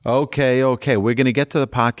Okay. We're going to get to the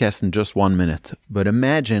podcast in just 1 minute. But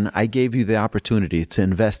imagine I gave you the opportunity to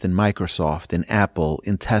invest in Microsoft, in Apple,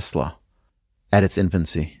 in Tesla at its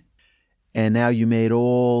infancy. And now you made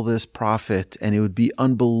all this profit, and it would be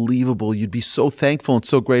unbelievable. You'd be so thankful and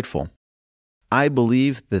so grateful. I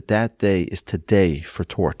believe that day is today for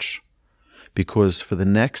Torch. Because for the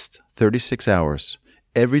next 36 hours,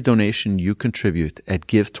 every donation you contribute at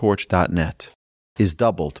givetorch.net is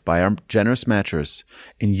doubled by our generous matchers,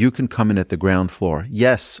 and you can come in at the ground floor.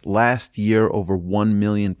 Yes, last year over 1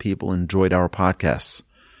 million people enjoyed our podcasts.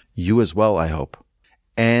 You as well, I hope.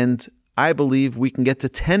 And I believe we can get to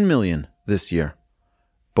 10 million this year.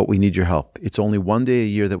 But we need your help. It's only 1 day a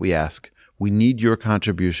year that we ask. We need your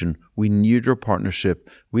contribution. We need your partnership.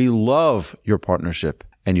 We love your partnership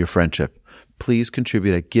and your friendship. Please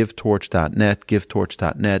contribute at givetorch.net,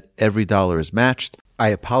 givetorch.net. Every dollar is matched. I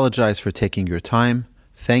apologize for taking your time.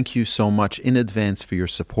 Thank you so much in advance for your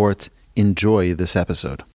support. Enjoy this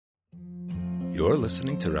episode. You're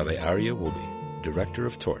listening to Rabbi Aryeh Wolbe, Director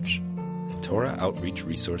of Torch, the Torah Outreach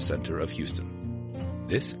Resource Center of Houston.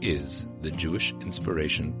 This is the Jewish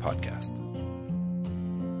Inspiration Podcast.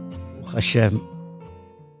 Hashem.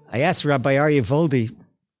 I asked Rabbi Aryeh Wolbe,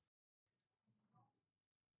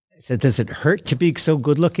 I said, does it hurt to be so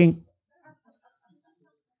good looking?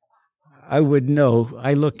 I would know.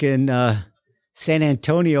 I look in San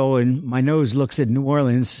Antonio and my nose looks at New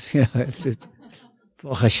Orleans.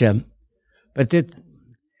 Hashem. But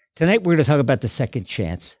tonight we're going to talk about the second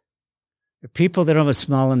chance. The people that don't have a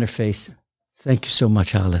smile on their face. Thank you so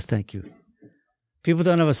much, Allah. Thank you. People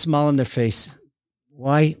don't have a smile on their face.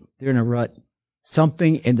 Why? They're in a rut.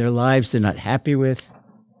 Something in their lives they're not happy with.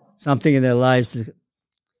 Something in their lives. Got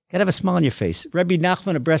to have a smile on your face. Rabbi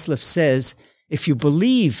Nachman of Breslov says, if you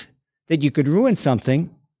believe that you could ruin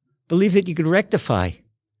something, believe that you could rectify.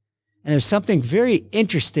 And there's something very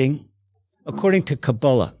interesting according to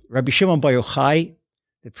Kabbalah. Rabbi Shimon Bar Yochai,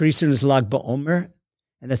 the pretty soon is Lag BaOmer,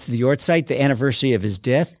 and that's the Yortzeit, the anniversary of his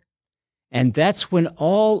death. And that's when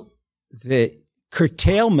all the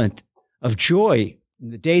curtailment of joy in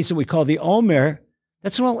the days that we call the Omer,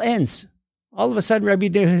 that's when it all ends. All of a sudden, Rabbi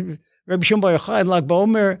Shimon Bar Yochai and Lag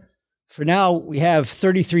BaOmer, for now, we have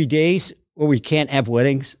 33 days where we can't have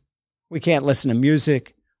weddings. We can't listen to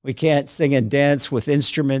music. We can't sing and dance with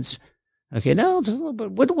instruments. Okay, now,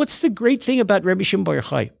 but what's the great thing about Rabbi Shimon Bar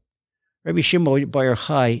Yochai? Rabbi Shimon Bar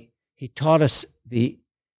Yochai, he taught us the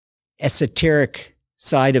esoteric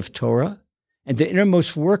side of Torah and the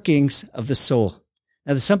innermost workings of the soul.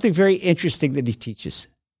 Now, there's something very interesting that he teaches.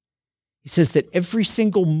 He says that every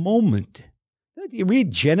single moment, you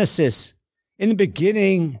read Genesis, in the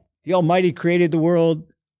beginning, the Almighty created the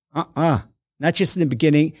world. Not just in the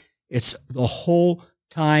beginning. It's the whole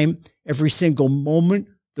time, every single moment,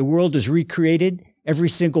 the world is recreated. Every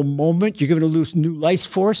single moment, you're given a new life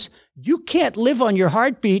force. You can't live on your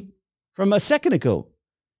heartbeat from a second ago.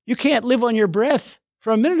 You can't live on your breath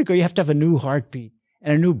from a minute ago. You have to have a new heartbeat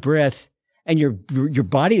and a new breath. And your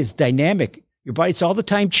body is dynamic. Your body's all the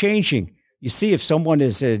time changing. You see if someone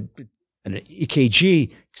is an EKG,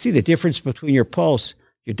 you see the difference between your pulse,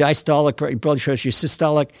 your diastolic, your blood pressure, your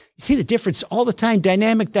systolic. You see the difference all the time,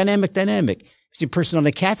 dynamic. You see a person on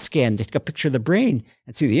a CAT scan, they take a picture of the brain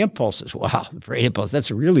and see the impulses. Wow, the brain impulse,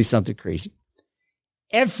 that's really something crazy.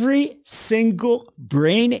 Every single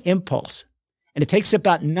brain impulse, and it takes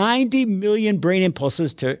about 90 million brain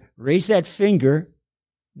impulses to raise that finger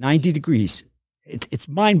 90 degrees. It's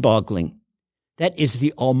mind-boggling. That is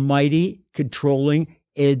the Almighty controlling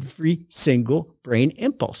every single brain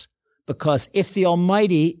impulse. Because if the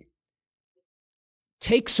Almighty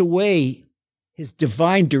takes away his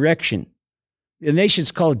divine direction, the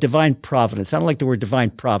nations call it divine providence. I don't like the word divine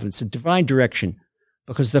providence, a divine direction.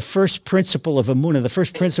 Because the first principle of Emunah, the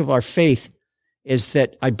first principle of our faith is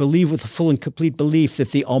that I believe with a full and complete belief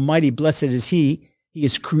that the Almighty, blessed is He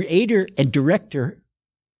is creator and director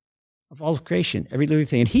of all of creation, every living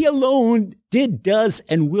thing. And He alone did, does,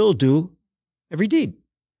 and will do every deed.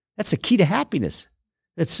 That's the key to happiness.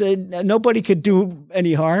 That's nobody could do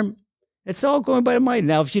any harm. It's all going by the mind.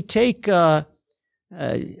 Now, if you take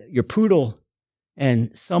your poodle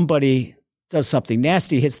and somebody does something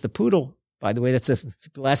nasty, hits the poodle, by the way,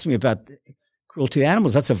 people ask me about cruelty to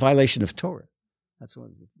animals. That's a violation of Torah. That's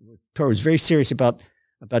what Torah is very serious about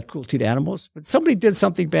cruelty to animals. But somebody did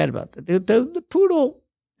something bad about that. The poodle,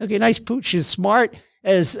 okay, nice pooch, is smart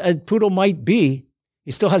as a poodle might be.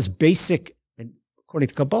 He still has basic, according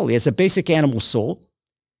to Kabbalah, he has a basic animal soul.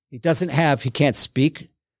 He can't speak.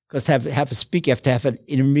 Because to have a speak, you have to have an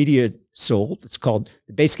intermediate soul. The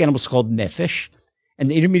basic animal is called nefesh. And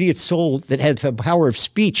the intermediate soul that has the power of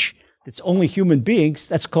speech, that's only human beings.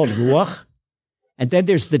 That's called ruach. And then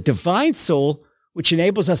there's the divine soul, which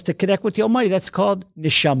enables us to connect with the Almighty. That's called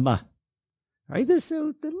neshama. Right? This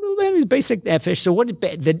the little man is basic nefesh. So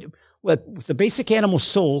with the basic animal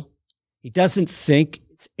soul, he doesn't think,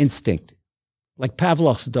 it's instinct. Like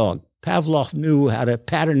Pavlov's dog. Pavlov knew how to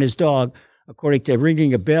pattern his dog according to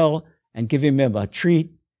ringing a bell and giving him a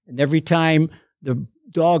treat. And every time the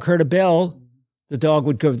dog heard a bell, the dog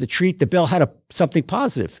would give the treat. The bell had something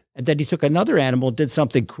positive. And then he took another animal and did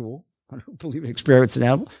something cruel. I don't believe in experiments in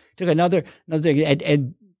animal. Took another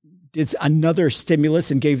and did another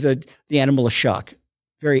stimulus and gave the animal a shock.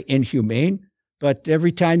 Very inhumane. But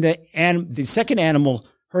every time the second animal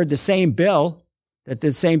heard the same bell,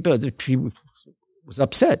 he was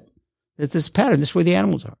upset. That this pattern, this is where the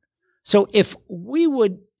animals are. So if we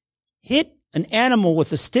would hit an animal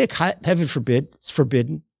with a stick, heaven forbid, it's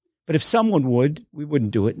forbidden. But if someone would, we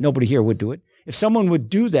wouldn't do it. Nobody here would do it. If someone would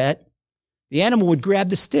do that, the animal would grab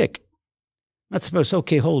the stick. Not supposed,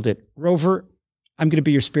 okay, hold it. Rover, I'm going to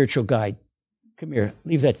be your spiritual guide. Come here,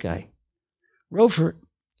 leave that guy. Rover,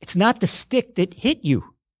 it's not the stick that hit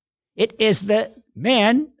you. It is the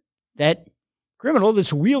man, that criminal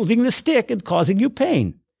that's wielding the stick and causing you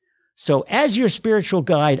pain. So as your spiritual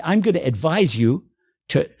guide, I'm going to advise you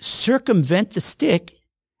to circumvent the stick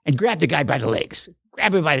and grab the guy by the legs.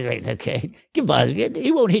 Grab him by the legs, okay? He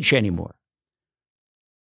won't hit you anymore.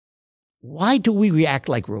 Why do we react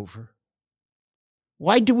like Rover?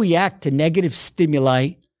 Why do we act to negative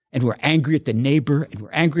stimuli and we're angry at the neighbor and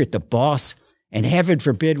we're angry at the boss and heaven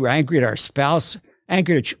forbid we're angry at our spouse,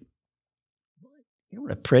 angry at you know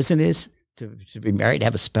what a present is? To be married, to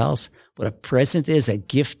have a spouse. What a present is, a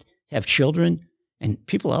gift to have children. And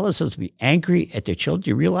people are supposed to be angry at their children.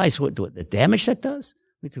 Do you realize what the damage that does?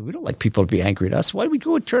 We don't like people to be angry at us. Why do we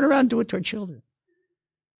go and turn around and do it to our children?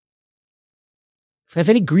 If we have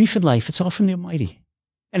any grief in life, it's all from the Almighty.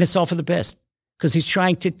 And it's all for the best. Because he's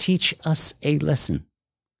trying to teach us a lesson.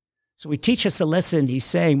 So he teach us a lesson. He's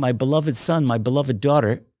saying, my beloved son, my beloved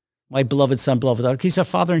daughter, my beloved son, beloved daughter, he's our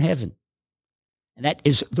Father in heaven. And that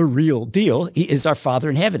is the real deal. He is our Father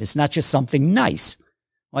in heaven. It's not just something nice.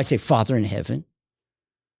 When I say Father in heaven,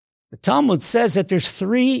 the Talmud says that there's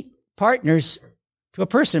 3 partners to a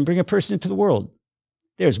person, bring a person into the world.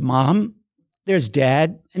 There's mom, there's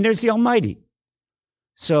dad, and there's the Almighty.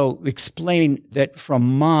 So explain that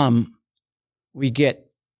from mom, we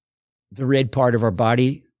get the red part of our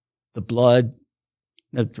body, the blood,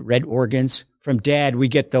 the red organs. From dad, we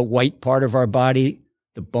get the white part of our body,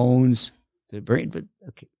 the bones, the brain. But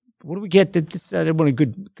okay, what do we get? I don't want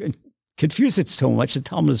to confuse it so much. The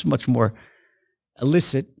Talmud is much more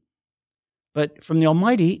illicit. But from the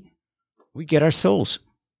Almighty, we get our souls.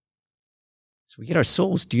 So we get our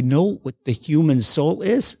souls. Do you know what the human soul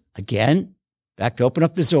is? Again, back to open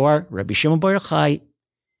up the Zohar, Rabbi Shimon Bar Yochai.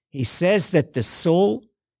 He says that the soul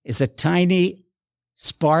is a tiny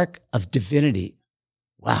spark of divinity.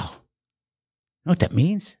 Wow. You know what that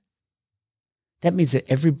means? That means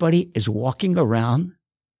that everybody is walking around.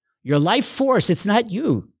 Your life force, it's not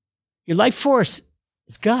you. Your life force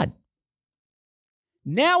is God.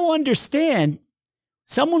 Now understand,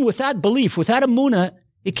 someone without belief, without emunah,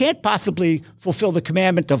 you can't possibly fulfill the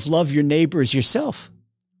commandment of love your neighbor as yourself.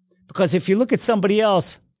 Because if you look at somebody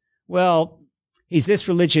else, well, he's this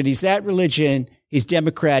religion, he's that religion, he's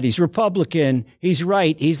Democrat, he's Republican, he's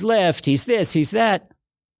right, he's left, he's this, he's that.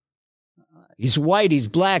 He's white, he's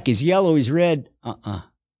black, he's yellow, he's red.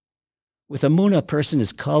 With emunah, a person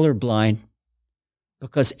is colorblind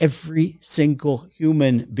because every single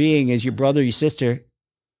human being is your brother, your sister,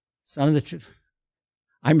 son of the truth.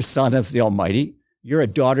 I'm a son of the Almighty. You're a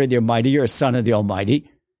daughter of the Almighty. You're a son of the Almighty.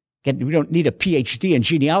 We don't need a PhD in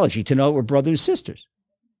genealogy to know we're brothers and sisters.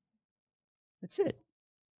 That's it.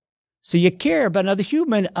 So you care about another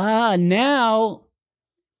human. Now,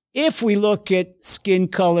 if we look at skin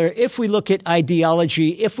color, if we look at ideology,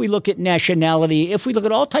 if we look at nationality, if we look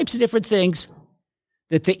at all types of different things,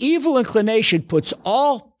 that the evil inclination puts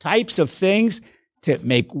all types of things to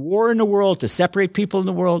make war in the world, to separate people in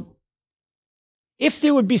the world. If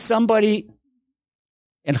there would be somebody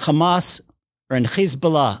in Hamas or in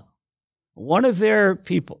Hezbollah, one of their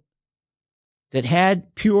people that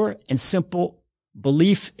had pure and simple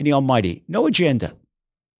belief in the Almighty, no agenda.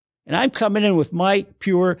 And I'm coming in with my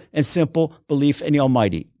pure and simple belief in the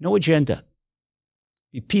Almighty, no agenda.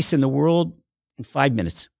 Be peace in the world in 5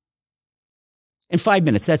 minutes. In 5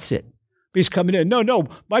 minutes, that's it. But he's coming in. No,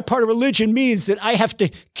 my part of religion means that I have to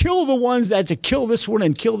kill the ones that have to kill this one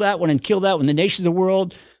and kill that one and kill that one. The nations of the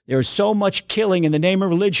world, there's so much killing in the name of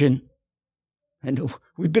religion. And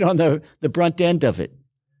we've been on the brunt end of it.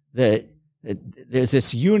 There's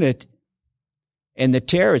this unit And the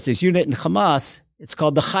terrorists, this unit in Hamas, it's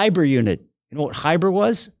called the Khyber unit. You know what Khyber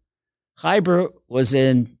was? Khyber was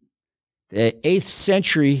in the 8th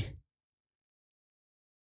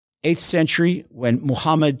century when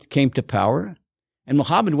Muhammad came to power. And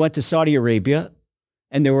Muhammad went to Saudi Arabia,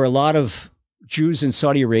 and there were a lot of Jews in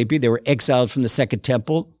Saudi Arabia. They were exiled from the Second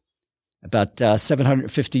Temple about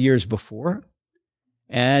 750 years before.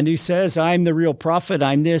 And he says, I'm the real prophet.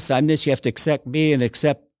 I'm this. You have to accept me and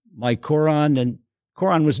accept my Quran. And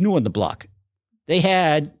Quran was new on the block. They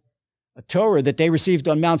had a Torah that they received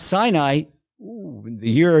on Mount Sinai in the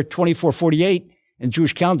year 2448 in the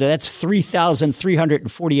Jewish calendar. That's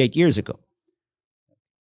 3,348 years ago.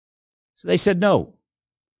 So they said no.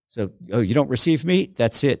 So, you don't receive me?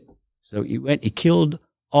 That's it. So he went, he killed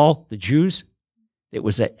all the Jews. It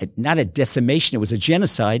was not a decimation, it was a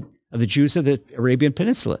genocide of the Jews of the Arabian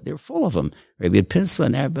Peninsula. They were full of them. Arabian Peninsula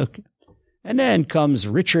and Arabic. And then comes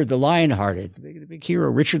Richard the Lionhearted, the big hero,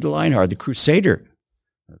 Richard the Lionhearted, the Crusader.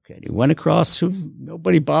 Okay, he went across,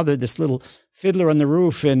 nobody bothered, this little fiddler on the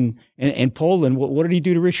roof in Poland. What did he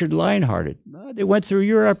do to Richard the Lionhearted? They went through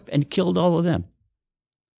Europe and killed all of them.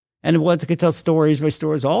 And what they could tell stories by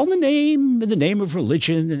stories, all in the name of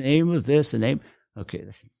religion, the name of this, the name. Okay,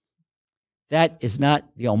 that is not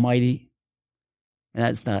the Almighty. And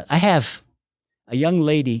that's not. I have a young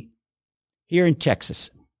lady here in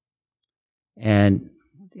Texas, and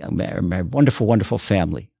a wonderful, wonderful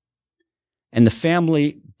family. And the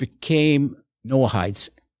family became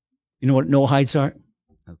Noahides. You know what Noahides are?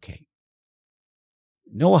 Okay.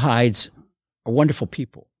 Noahides are wonderful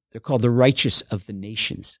people. They're called the righteous of the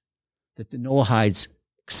nations. That the Noahides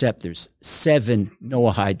accept. There's 7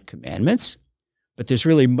 Noahide commandments, but there's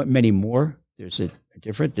really many more. There's a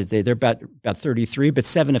different. They're about 33, but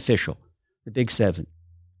 7 official, the big 7.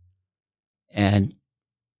 And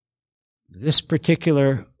this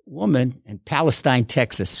particular woman in Palestine,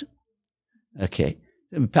 Texas. Okay,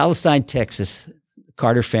 in Palestine, Texas, the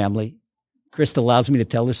Carter family. Crystal allows me to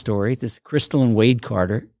tell her story. This Crystal and Wade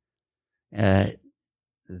Carter.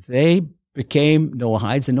 They became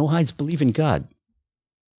Noahides, and Noahides believe in God.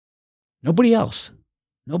 Nobody else.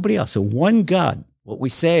 Nobody else. So one God. What we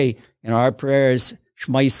say in our prayers,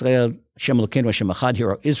 Shema Yisrael, Hashem Elokeinu, Hashem Echad,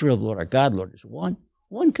 hear Israel, the Lord our God, Lord is one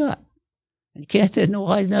God. And you can't say, no,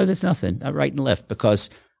 there's nothing, not right and left, because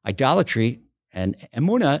idolatry and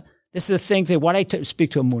emunah, this is the thing that when I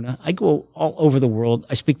speak to emunah, I go all over the world.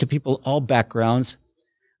 I speak to people, all backgrounds.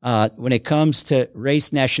 When it comes to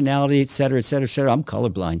race, nationality, et cetera, I'm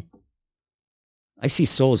colorblind. I see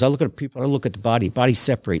souls. I look at people. I look at the body. Bodies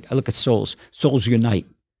separate. I look at souls. Souls unite,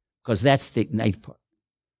 because that's the ignite part.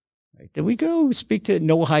 Right? Then we go speak to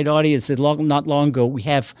Noahide audience. Not long ago, we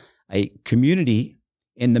have a community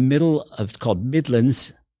in the middle of called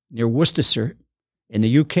Midlands near Worcestershire in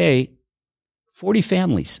the UK. 40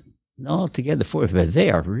 families all together. But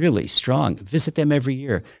they are really strong. Visit them every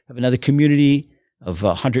year. Have another community of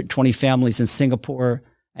 120 families in Singapore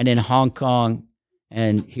and in Hong Kong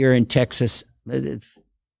and here in Texas.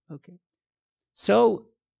 Okay. So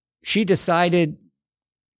she decided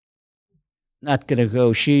not going to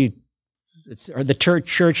go. The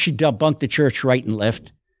church, she debunked the church right and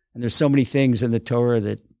left. And there's so many things in the Torah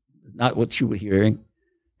that not what she was hearing.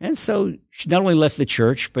 And so she not only left the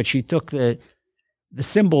church, but she took the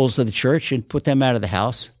symbols of the church and put them out of the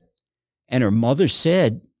house. And her mother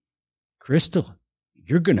said, Crystal,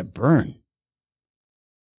 you're going to burn.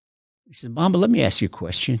 She said, Mama, let me ask you a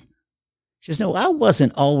question. She says, no, I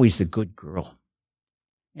wasn't always the good girl.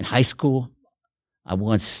 In high school, a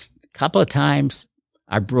couple of times,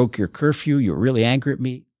 I broke your curfew. You were really angry at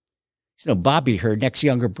me. She said, no, Bobby, her next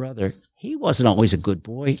younger brother, he wasn't always a good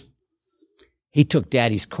boy. He took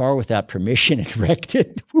Daddy's car without permission and wrecked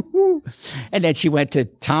it. And then she went to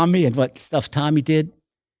Tommy and what stuff Tommy did.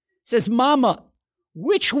 Says, Mama,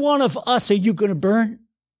 which one of us are you going to burn?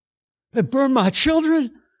 Burn my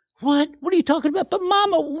children? What? What are you talking about? But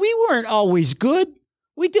Mama, we weren't always good.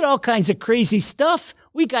 We did all kinds of crazy stuff.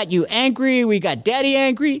 We got you angry. We got Daddy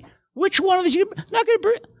angry. Which one of us you not going to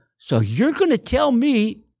burn? So you're going to tell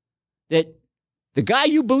me that the guy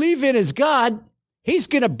you believe in is God, he's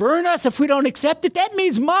going to burn us if we don't accept it? That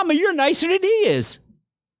means, Mama, you're nicer than he is.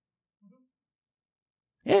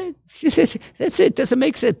 Yeah, that's it. Doesn't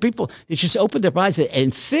make sense. People, they just open their eyes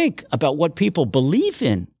and think about what people believe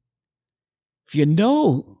in. If you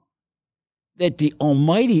know that the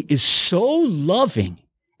Almighty is so loving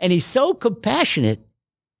and he's so compassionate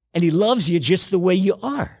and he loves you just the way you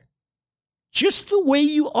are. Just the way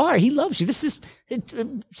you are. He loves you. This is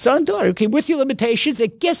son and daughter. Okay, with your limitations.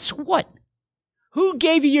 And guess what? Who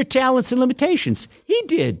gave you your talents and limitations? He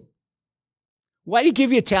did. Why did he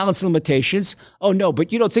give you talents and limitations? Oh, no,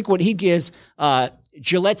 but you don't think what he gives,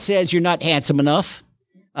 Gillette says you're not handsome enough.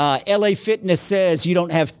 LA Fitness says you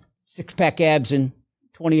don't have six-pack abs and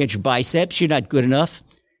 20-inch biceps. You're not good enough.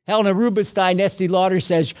 Helena Rubinstein, Estee Lauder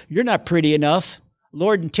says you're not pretty enough.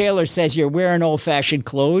 Lord & Taylor says you're wearing old-fashioned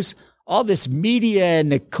clothes. All this media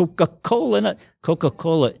and the Coca-Cola.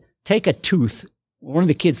 Take a tooth. One of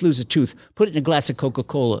the kids lose a tooth. Put it in a glass of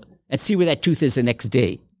Coca-Cola and see where that tooth is the next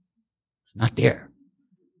day. It's not there.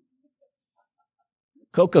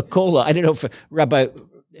 Coca-Cola. I don't know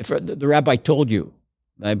if the rabbi told you.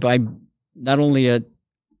 I'm not only a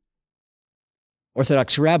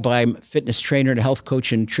Orthodox rabbi, I'm a fitness trainer and a health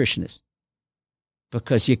coach and nutritionist.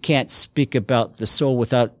 Because you can't speak about the soul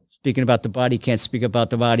without speaking about the body. You can't speak about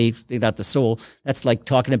the body without the soul. That's like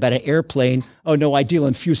talking about an airplane. Oh, no, I deal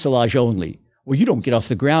in fuselage only. Well, you don't get off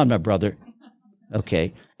the ground, my brother.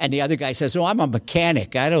 Okay. And the other guy says, oh, I'm a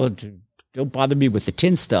mechanic. Don't bother me with the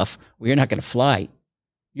tin stuff. Well, you're not going to fly.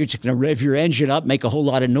 You're just going to rev your engine up, make a whole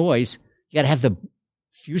lot of noise. You got to have the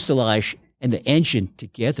fuselage and the engine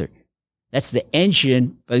together. That's the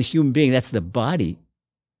engine by the human being. That's the body.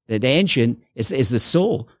 The engine is the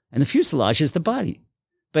soul, and the fuselage is the body.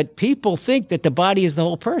 But people think that the body is the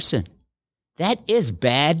whole person. That is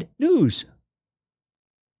bad news.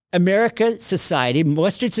 America society,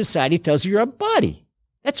 Western society tells you you're a body.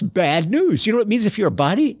 That's bad news. You know what it means if you're a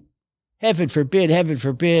body? Heaven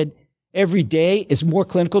forbid, every day is more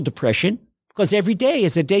clinical depression because every day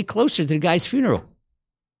is a day closer to the guy's funeral.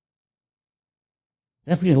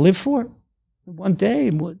 That's what you live for? One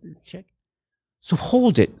day, check. So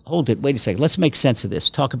hold it. Wait a second. Let's make sense of this.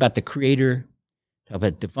 Talk about the creator, talk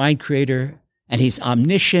about the divine creator, and he's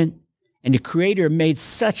omniscient. And the creator made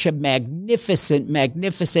such a magnificent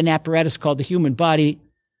apparatus called the human body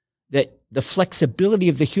that the flexibility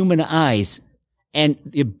of the human eyes and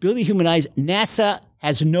the ability of human eyes, NASA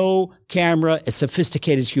has no camera as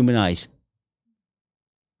sophisticated as human eyes.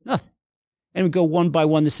 Nothing. And we go one by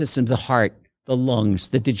one, the system, the heart, the lungs,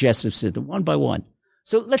 the digestive system, one by one.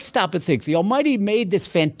 So let's stop and think. The Almighty made this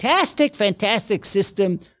fantastic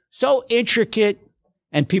system, so intricate,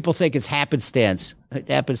 and people think it's happenstance.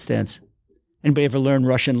 Anybody ever learn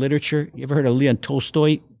Russian literature? You ever heard of Leon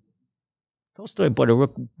Tolstoy? Tolstoy bought a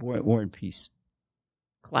War and Peace.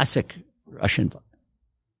 Classic Russian book.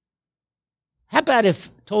 How about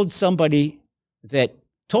if told somebody that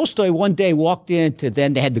Tolstoy one day walked into,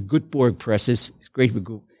 then they had the Gutenberg presses, it's great,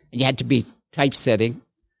 and you had to be typesetting.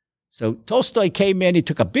 So Tolstoy came in, he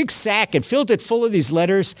took a big sack and filled it full of these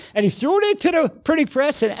letters, and he threw it into the printing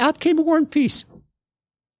press, and out came a War and Peace.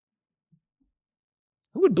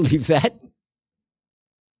 Who would believe that?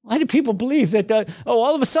 Why do people believe that,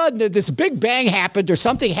 all of a sudden this big bang happened or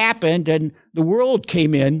something happened and the world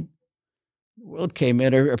came in? Or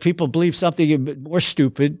people believe something more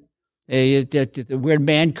stupid, where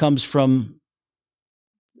man comes from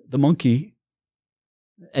the monkey,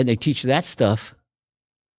 and they teach that stuff.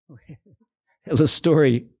 There's a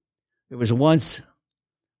story. There was once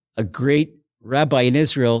a great rabbi in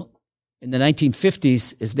Israel in the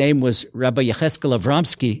 1950s. His name was Rabbi Yecheskel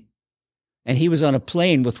Avramsky, and he was on a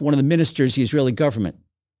plane with one of the ministers of the Israeli government,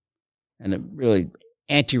 and a really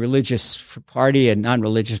anti-religious party and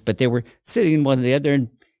non-religious, but they were sitting in one or the other, and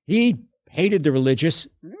he hated the religious.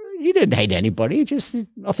 He didn't hate anybody, just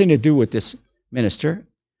nothing to do with this minister.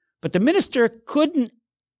 But the minister couldn't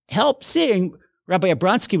help seeing Rabbi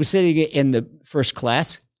Abronsky was sitting in the first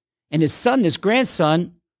class, and his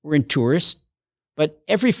grandson were in tours. But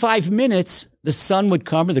every 5 minutes, the son would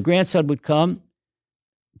come or the grandson would come.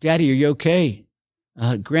 Daddy, are you okay?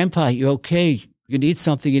 Grandpa, you okay? You need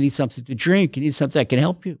something to drink. You need something that can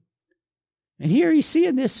help you. And here he's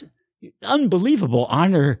seeing this unbelievable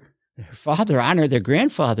honor their father, honor their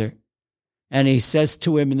grandfather. And he says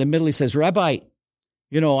to him in the middle, he says, Rabbi,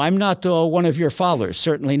 I'm not one of your followers,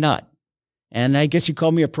 certainly not. And I guess you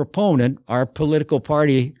call me a proponent. Our political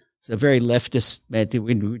party is a very leftist,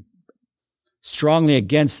 we're strongly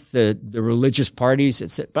against the religious parties,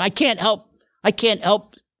 etc. But I can't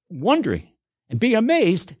help wondering and being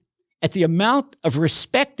amazed at the amount of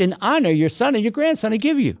respect and honor your son and your grandson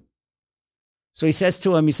give you. So he says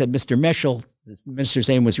to him, he said, Mr. Meshel, the minister's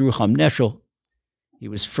name was Rucham Neshel. He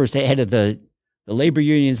was first head of the labor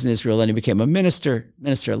unions in Israel, and he became a minister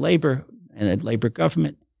of labor and the labor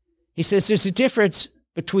government. He says, there's a difference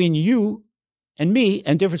between you and me,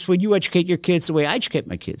 and difference when you educate your kids the way I educate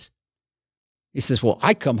my kids. He says, well,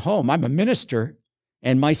 I come home, I'm a minister,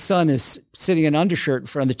 and my son is sitting in undershirt in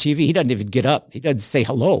front of the TV. He doesn't even get up. He doesn't say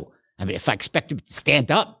hello. I mean, if I expect him to stand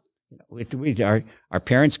up, our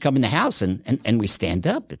parents come in the house and we stand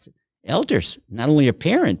up. elders, not only a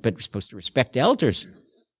parent, but we're supposed to respect elders.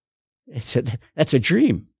 That's a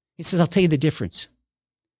dream. He says, I'll tell you the difference.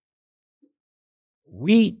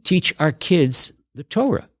 We teach our kids the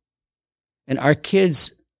Torah, and our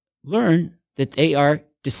kids learn that they are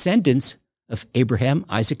descendants of Abraham,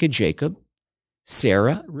 Isaac, and Jacob,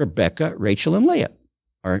 Sarah, Rebecca, Rachel, and Leah,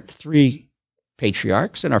 our 3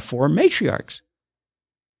 patriarchs and our 4 matriarchs.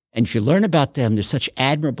 And if you learn about them, they're such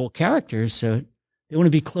admirable characters, so they want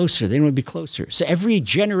to be closer. They want to be closer. So every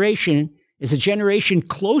generation is a generation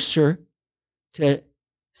closer to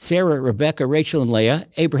Sarah, Rebecca, Rachel, and Leah,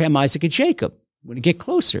 Abraham, Isaac, and Jacob. We want to get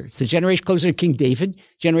closer. It's a generation closer to King David,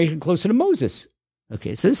 generation closer to Moses.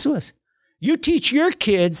 Okay, so this was. You teach your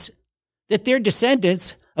kids that they're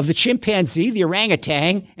descendants of the chimpanzee, the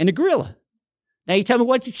orangutan, and the gorilla. Now you tell me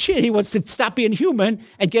what shit, he wants to stop being human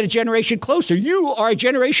and get a generation closer. You are a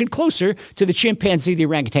generation closer to the chimpanzee, the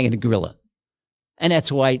orangutan, and the gorilla. And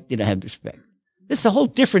that's why you don't have respect. This is the whole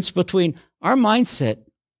difference between our mindset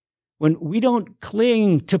when we don't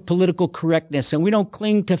cling to political correctness and we don't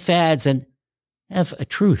cling to fads and have a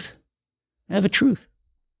truth. Have a truth.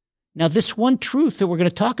 Now, this one truth that we're going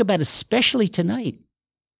to talk about, especially tonight,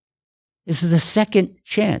 is the second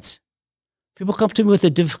chance. People come to me with a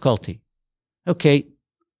difficulty. Okay,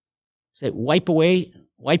 say wipe away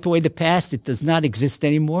the past. It does not exist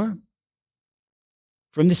anymore.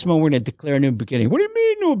 From this moment, we're going to declare a new beginning. What do you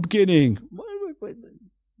mean, new beginning?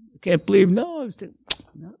 I can't believe, no,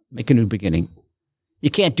 make a new beginning.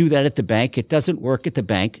 You can't do that at the bank. It doesn't work at the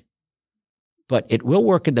bank. But it will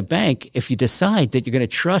work in the bank if you decide that you're going to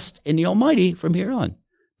trust in the Almighty from here on.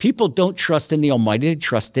 People don't trust in the Almighty. They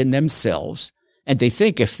trust in themselves. And they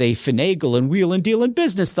think if they finagle and wheel and deal in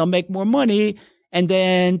business, they'll make more money. And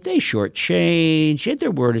then they shortchange. And their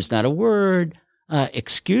word is not a word.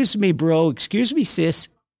 Excuse me, bro. Excuse me, sis.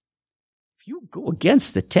 If you go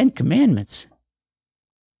against the 10 Commandments,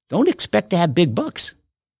 don't expect to have big bucks.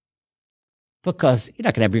 Because you're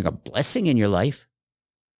not going to bring a blessing in your life.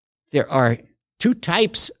 There are 2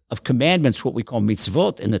 types of commandments, what we call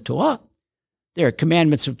mitzvot in the Torah. There are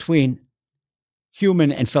commandments between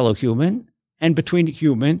human and fellow human, and between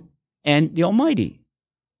human and the Almighty.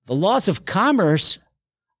 The laws of commerce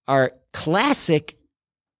are classic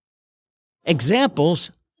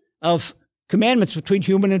examples of commandments between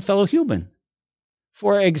human and fellow human.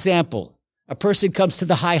 For example, a person comes to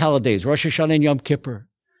the high holidays, Rosh Hashanah and Yom Kippur,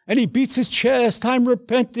 and he beats his chest, I'm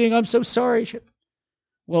repenting, I'm so sorry.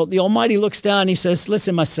 Well, the Almighty looks down and he says,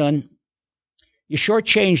 listen, my son, you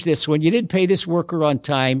shortchanged this one. You didn't pay this worker on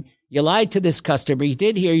time. You lied to this customer. You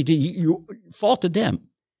did here. You faulted them.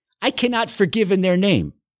 I cannot forgive in their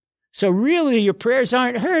name. So really, your prayers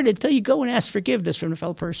aren't heard until you go and ask forgiveness from a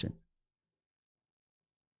fellow person.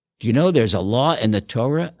 Do you know there's a law in the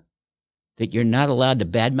Torah that you're not allowed to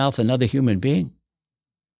badmouth another human being?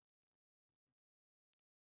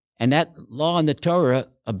 And that law in the Torah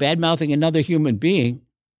of badmouthing another human being,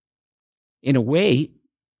 in a way,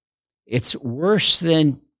 it's worse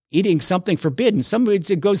than eating something forbidden.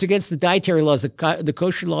 It goes against the dietary laws, the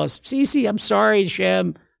kosher laws. See, I'm sorry,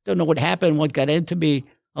 Hashem. Don't know what happened, what got into me.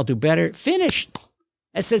 I'll do better. Finished.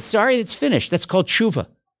 I said, sorry, it's finished. That's called tshuva.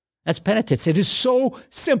 That's penitence. It is so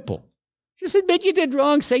simple. Just admit you did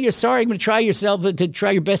wrong. Say you're sorry. I'm going to try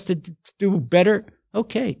your best to do better.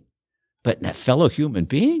 Okay. But that fellow human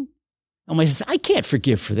being, Almighty says, I can't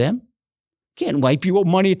forgive for them. Can't wipe. You owe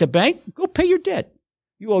money at the bank? Go pay your debt.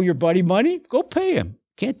 You owe your buddy money? Go pay him.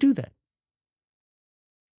 Can't do that.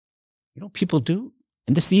 You know what people do?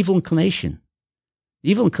 And this evil inclination.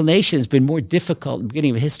 The evil inclination has been more difficult in the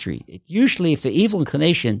beginning of history. Usually, if the evil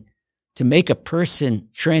inclination to make a person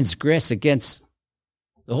transgress against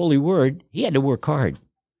the holy word, he had to work hard.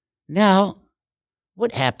 Now,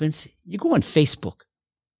 what happens? You go on Facebook,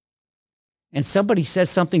 and somebody says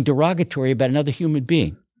something derogatory about another human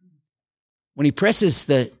being. When he presses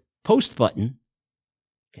the post button,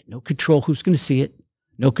 got no control who's going to see it,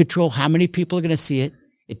 no control how many people are going to see it.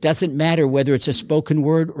 It doesn't matter whether it's a spoken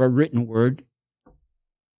word or a written word.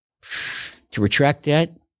 To retract that.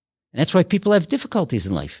 And that's why people have difficulties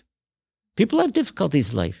in life. People have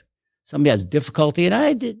difficulties in life. Somebody has difficulty,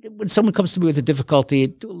 and when someone comes to me with a difficulty,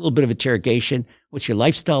 do a little bit of interrogation. What's your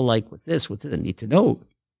lifestyle like? What's this? What does I need to know?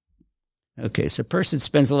 Okay, so a person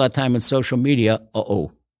spends a lot of time on social media.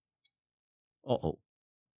 Okay.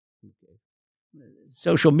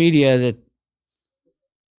 Social media that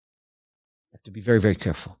have to be very, very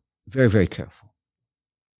careful. Very, very careful.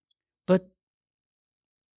 But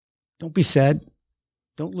don't be sad.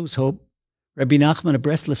 Don't lose hope. Rabbi Nachman of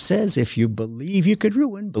Breslov says, if you believe you could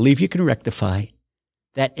ruin, believe you can rectify,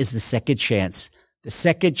 that is the second chance. The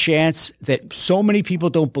second chance that so many people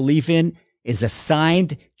don't believe in is a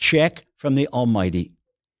signed check from the Almighty.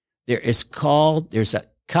 There's a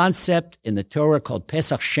concept in the Torah called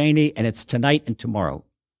Pesach Sheni, and it's tonight and tomorrow.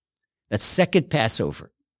 That's second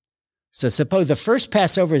Passover. So suppose the first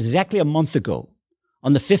Passover is exactly a month ago,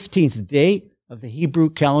 on the 15th day of the Hebrew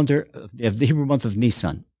calendar, of the Hebrew month of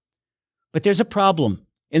Nisan. But there's a problem.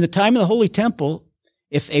 In the time of the Holy Temple,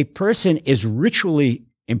 if a person is ritually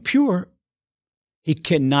impure, he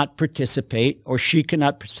cannot participate, or she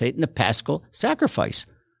cannot participate in the Paschal sacrifice.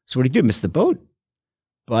 So what do you do? Miss the boat.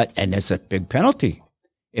 And there's a big penalty.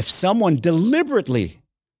 If someone deliberately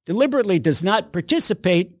does not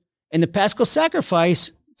participate in the Paschal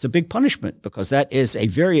sacrifice, it's a big punishment, because that is a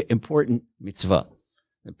very important mitzvah.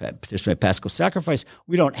 Participate in the Paschal sacrifice.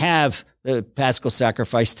 We don't have the Paschal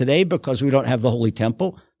sacrifice today because we don't have the Holy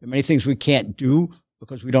Temple. There are many things we can't do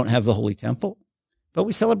because we don't have the Holy Temple. But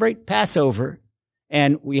we celebrate Passover,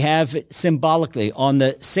 and we have it symbolically on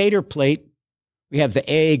the Seder plate. We have the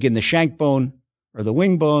egg and the shank bone or the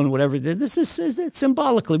wing bone, whatever. This is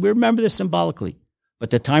symbolically. We remember this symbolically. But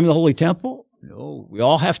the time of the Holy Temple, no. We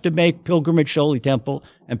all have to make pilgrimage to the Holy Temple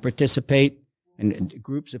and participate in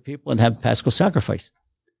groups of people and have Paschal sacrifice.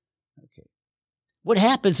 Okay. What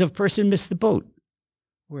happens if a person missed the boat?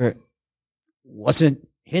 Where it wasn't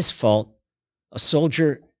his fault. A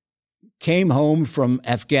soldier came home from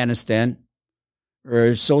Afghanistan, or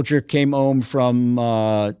a soldier came home from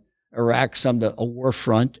Iraq, a war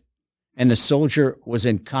front, and the soldier was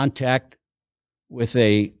in contact with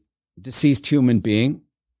a deceased human being,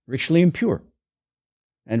 ritually impure.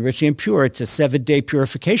 And ritually impure, it's a 7-day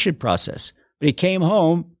purification process. But he came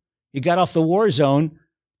home, he got off the war zone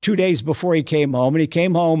 2 days before he came home, and he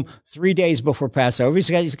came home 3 days before Passover.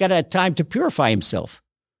 He's got a time to purify himself.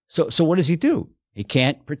 So what does he do? He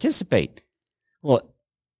can't participate. Well,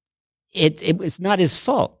 it's not his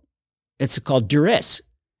fault. It's called duress.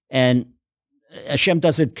 And Hashem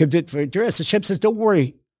doesn't convict for duress. Hashem says, don't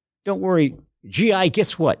worry. GI,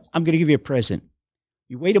 guess what? I'm going to give you a present.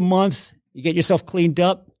 You wait a month, you get yourself cleaned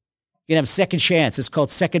up, you can have a second chance. It's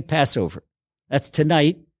called second Passover. That's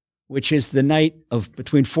tonight, which is the night of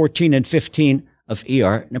between 14 and 15 of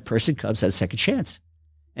ER, and a person comes, has a second chance.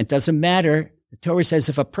 And it doesn't matter. The Torah says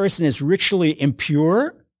if a person is ritually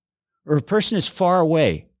impure or a person is far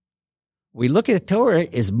away, we look at the Torah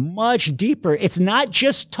is much deeper. It's not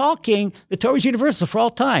just talking. The Torah is universal for all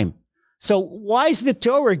time. So why is the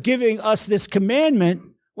Torah giving us this commandment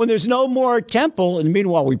when there's no more temple? And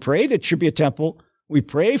meanwhile, we pray that there should be a temple. We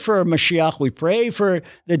pray for Mashiach. We pray for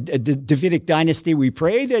the Davidic dynasty. We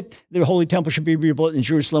pray that the Holy Temple should be rebuilt in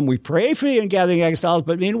Jerusalem. We pray for the ingathering exiles.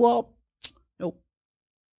 But meanwhile, no.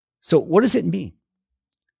 So what does it mean?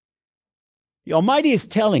 The Almighty is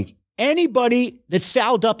telling anybody that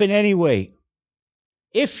fouled up in any way,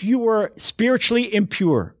 if you were spiritually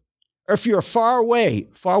impure, or if you're far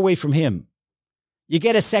away from Him, you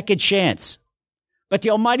get a second chance. But the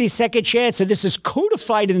Almighty's second chance, and this is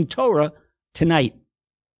codified in the Torah, tonight.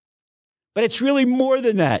 But it's really more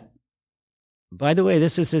than that. By the way,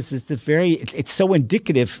 it's so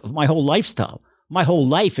indicative of my whole lifestyle. My whole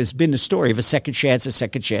life has been the story of a second chance, a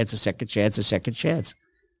second chance, a second chance, a second chance.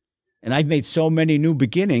 And I've made so many new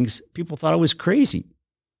beginnings, people thought I was crazy.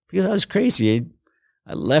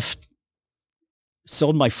 I left,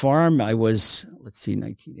 sold my farm. I was,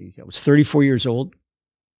 1980. I was 34 years old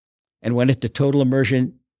and went into total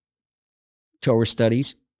immersion Torah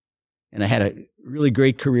studies. And I had a really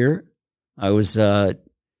great career. I was a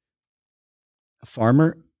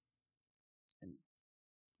farmer,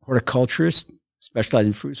 horticulturist, specialized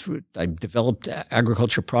in fruit. I developed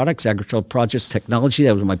agricultural products technology.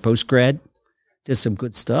 That was my post-grad. Did some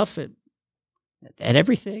good stuff and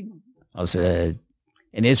everything. I was in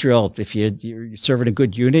Israel. If you're serving a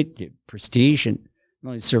good unit, prestige, and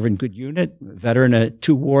not only serving a good unit, veteran of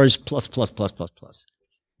 2 wars, plus.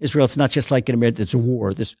 Israel, it's not just like in America. It's a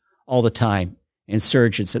war. This all the time.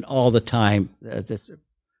 Insurgents and all the time.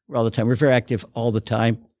 We're all the time. We're very active all the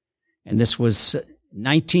time. And this was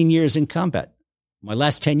 19 years in combat. My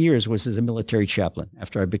last 10 years was as a military chaplain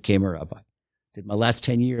after I became a rabbi. Did my last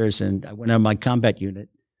 10 years, and I went on my combat unit.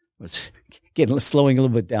 Was slowing a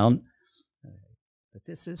little bit down. But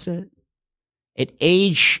this is at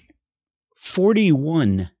age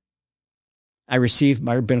 41, I received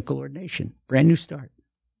my rabbinical ordination. Brand new start.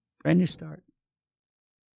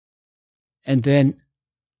 And then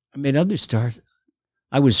I made other starts.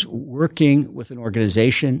 I was working with an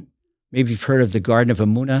organization. Maybe you've heard of the Garden of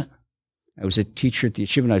Emunah. I was a teacher at the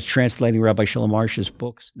yeshiva, and I was translating Rabbi Shalom Arush's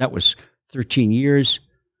books. That was 13 years.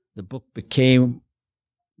 The book became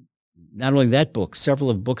not only that book, several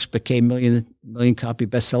of books became million copy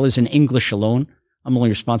bestsellers in English alone. I'm only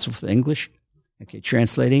responsible for the English,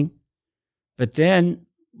 translating. But then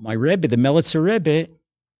my Rebbe, the Melitzer Rebbe,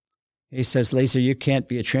 he says, Lazer, you can't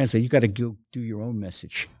be a translator. You got to go do your own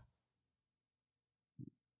message.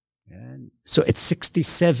 And so at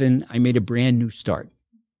 67, I made a brand new start.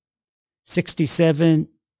 67,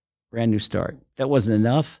 brand new start. That wasn't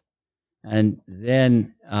enough. And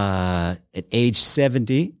then at age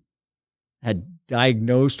 70, had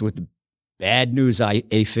diagnosed with bad news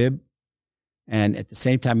AFib. And at the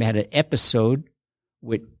same time, I had an episode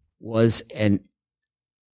which was an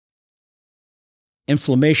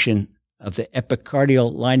inflammation of the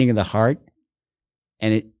epicardial lining of the heart.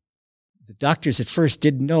 And the doctors at first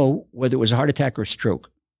didn't know whether it was a heart attack or a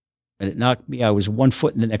stroke. And it knocked me. I was 1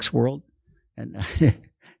 foot in the next world. And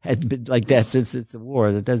had been like that since the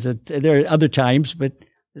war. There are other times, but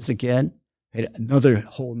this again, had another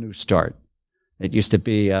whole new start. It used to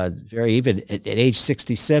be even at age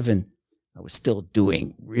 67, I was still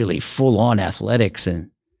doing really full-on athletics. And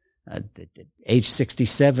at age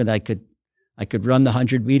 67, I could run the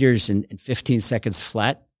 100 meters in 15 seconds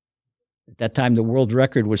flat. At that time, the world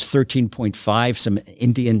record was 13.5. Some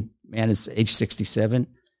Indian man is age 67.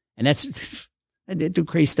 And that's, I did do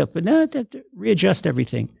crazy stuff, but no, readjust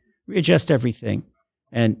everything.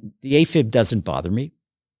 And the AFib doesn't bother me.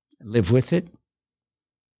 I live with it.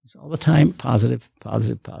 It's all the time positive.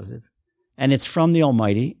 And it's from the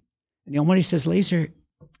Almighty. And the Almighty says, Lazer,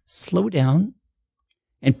 slow down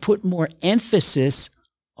and put more emphasis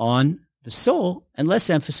on the soul and less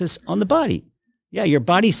emphasis on the body. Yeah, your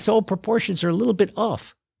body-soul proportions are a little bit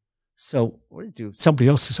off. So what do you do? Somebody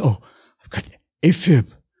else says, oh, I've got AFib.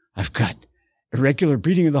 I've got irregular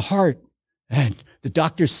beating of the heart. And the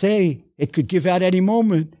doctors say it could give out any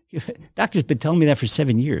moment. Doctors have been telling me that for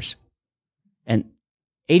 7 years. And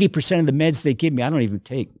 80% of the meds they give me, I don't even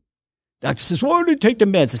take. Doctor says, why don't you take the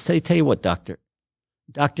meds? I say, tell you what, doctor.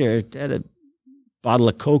 Doctor had a bottle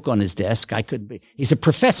of Coke on his desk. I couldn't be. He's a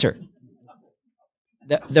professor.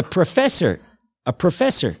 The professor, a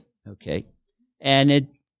professor, okay. And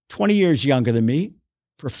 20 years younger than me,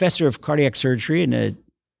 professor of cardiac surgery in I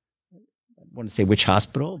want to say which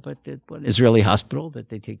hospital, but an Israeli hospital that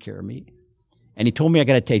they take care of me. And he told me I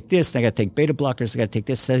got to take this, and I got to take beta blockers, I got to take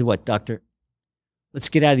this. I tell you what, doctor, let's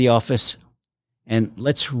get out of the office and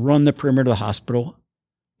let's run the perimeter of the hospital.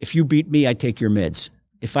 If you beat me, I take your meds.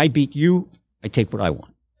 If I beat you, I take what I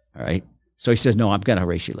want. All right. So he says, no, I'm going to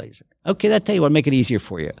race you, Lazer. Okay, I'll tell you what, make it easier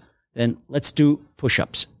for you. Then let's do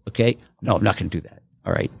push-ups. Okay. No, I'm not going to do that.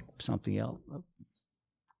 All right. Something else.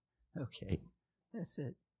 Okay. That's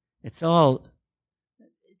it. It's all,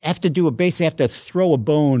 I have to do I have to throw a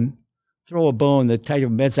bone. The type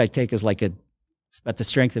of meds I take is it's about the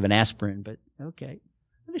strength of an aspirin, but okay.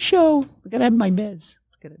 I'm going to show. I got to have my meds.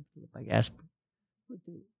 I got to do my aspirin.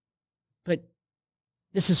 But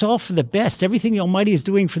this is all for the best. Everything the Almighty is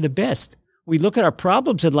doing for the best. We look at our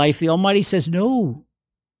problems in life. The Almighty says, no.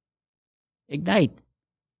 Ignite.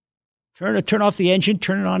 Turn off the engine,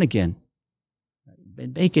 turn it on again.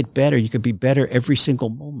 And make it better. You could be better every single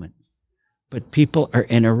moment. But people are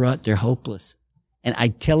in a rut. They're hopeless. And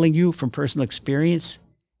I'm telling you from personal experience,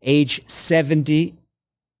 age 70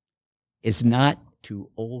 is not too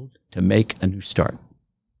old to make a new start.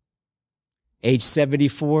 Age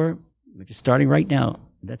 74, we're just starting right now.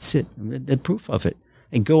 That's it. The proof of it.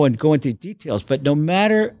 And go into details. But no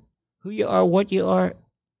matter who you are, what you are,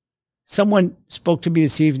 someone spoke to me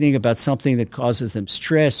this evening about something that causes them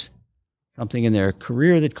stress, something in their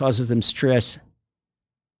career that causes them stress.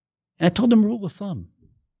 And I told them rule of thumb.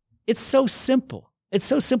 It's so simple. It's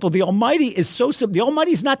so simple. The Almighty is so simple. The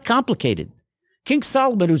Almighty is not complicated. King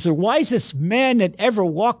Solomon, who's the wisest man that ever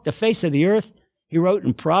walked the face of the earth, he wrote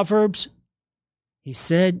in Proverbs, he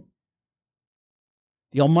said,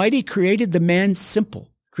 the Almighty created the man simple,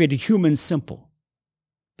 created humans simple,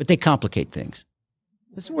 but they complicate things.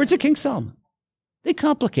 That's the words of King Solomon. They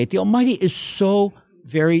complicate. The Almighty is so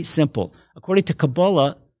very simple. According to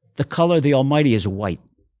Kabbalah, the color of the Almighty is white.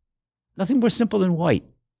 Nothing more simple than white.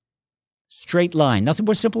 Straight line. Nothing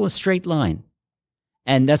more simple than straight line.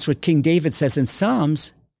 And that's what King David says in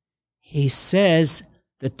Psalms. He says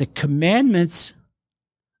that the commandments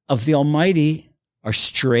of the Almighty are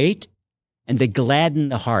straight and they gladden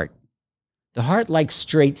the heart. The heart likes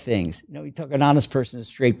straight things. You talk an honest person, a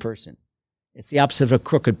straight person. It's the opposite of a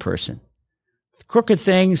crooked person. Crooked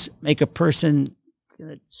things make a person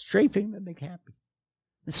straight, make happy.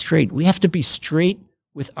 It's straight. We have to be straight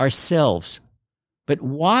with ourselves. But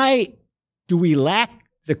why do we lack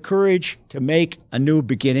the courage to make a new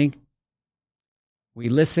beginning? We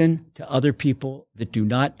listen to other people that do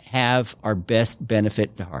not have our best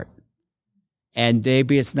benefit to heart. And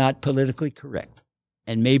maybe it's not politically correct.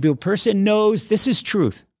 And maybe a person knows this is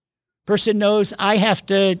truth. Person knows I have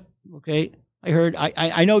to, okay,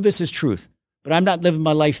 I know this is truth, but I'm not living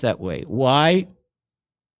my life that way. Why?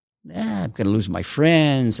 I'm going to lose my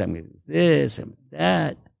friends. I'm going to do this and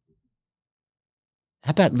that.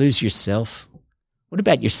 How about lose yourself? What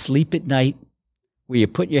about your sleep at night where you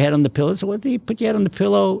put your head on the pillow? So what do you put your head on the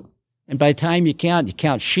pillow? And by the time you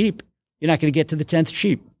count sheep, you're not going to get to the 10th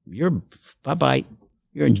sheep. You're bye-bye.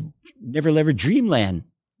 You're in never-ever dreamland.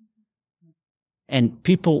 And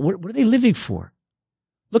people, what are they living for?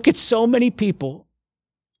 Look at so many people.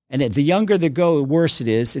 And the younger they go, the worse it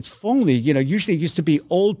is. It's only, usually it used to be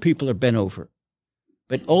old people are bent over.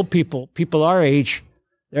 But old people our age,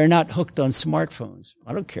 they're not hooked on smartphones.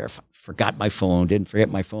 I don't care if I forgot my phone, didn't forget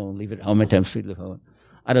my phone, leave it at home, I don't leave it at home.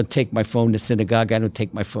 I don't take my phone to synagogue. I don't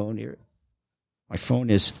take my phone here. My phone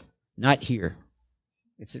is not here.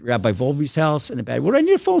 It's at Rabbi Volbe's house in the bed. What do I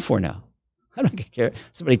need a phone for now? I don't care.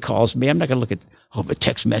 Somebody calls me. I'm not going to look at, a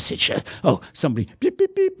text message. Somebody, beep,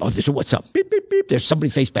 beep, beep. Oh, there's a WhatsApp. Beep, beep, beep. There's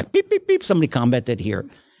somebody Facebook. Beep, beep, beep. Somebody commented here.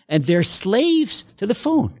 And they're slaves to the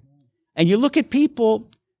phone. And you look at people,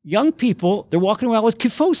 young people, they're walking around with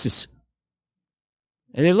kyphosis.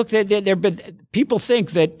 And they look at, people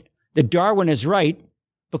think that Darwin is right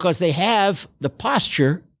because they have the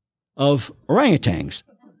posture of orangutans,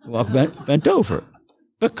 bent over.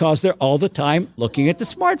 Because they're all the time looking at the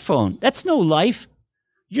smartphone. That's no life.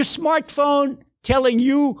 Your smartphone telling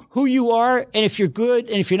you who you are and if you're good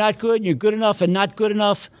and if you're not good and you're good enough and not good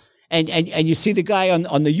enough. And you see the guy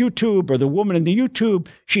on the YouTube or the woman in the YouTube,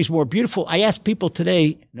 she's more beautiful. I asked people today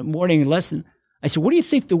in the morning lesson, I said, what do you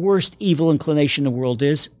think the worst evil inclination in the world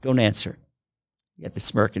is? Don't answer. You got the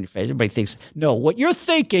smirk in your face. Everybody thinks, no, what you're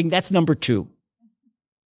thinking, that's number 2.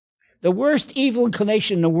 The worst evil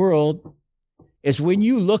inclination in the world is when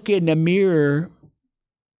you look in the mirror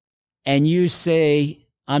and you say,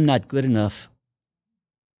 I'm not good enough.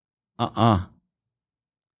 I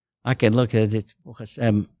can look at it.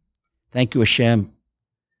 Hashem. Thank you, Hashem.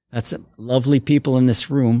 That's lovely people in this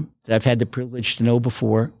room that I've had the privilege to know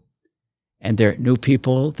before. And they're new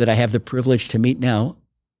people that I have the privilege to meet now.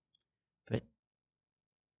 But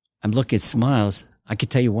I'm looking at smiles. I can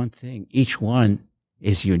tell you one thing. Each one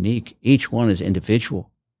is unique. Each one is individual.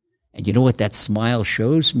 And you know what that smile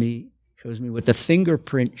shows me? Shows me what the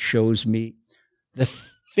fingerprint shows me. The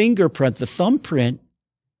fingerprint, the thumbprint,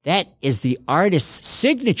 that is the artist's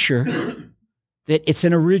signature that it's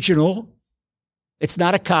an original. It's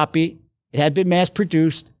not a copy. It had been mass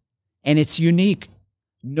produced and it's unique.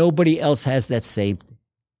 Nobody else has that same thing.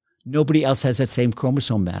 Nobody else has that same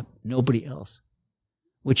chromosome map. Nobody else.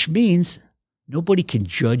 Which means nobody can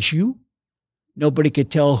judge you. Nobody can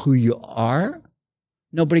tell who you are.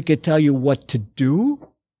 Nobody can tell you what to do.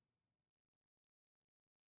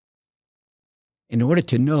 In order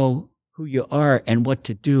to know who you are and what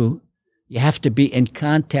to do, you have to be in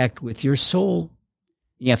contact with your soul.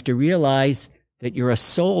 You have to realize that you're a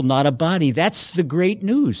soul, not a body. That's the great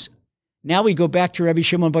news. Now we go back to Rabbi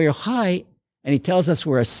Shimon Bar Yochai, and he tells us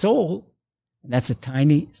we're a soul, and that's a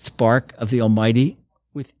tiny spark of the Almighty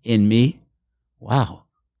within me. Wow.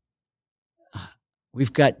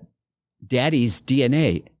 We've got Daddy's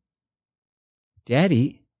DNA.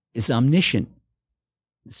 Daddy is omniscient.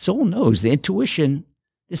 The soul knows. The intuition,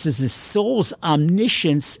 this is the soul's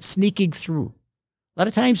omniscience sneaking through. A lot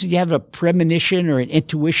of times when you have a premonition or an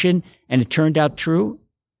intuition and it turned out true,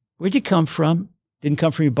 where'd you come from? Didn't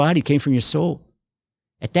come from your body, it came from your soul.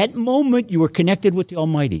 At that moment, you were connected with the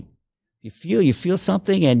Almighty. You feel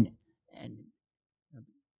something, and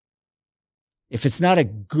if it's not a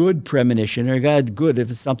good premonition or good,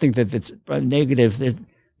 if it's something that's negative,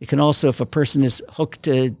 it can also, if a person is hooked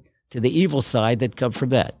to the evil side, that come from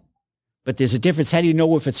that. But there's a difference. How do you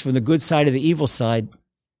know if it's from the good side or the evil side?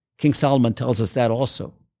 King Solomon tells us that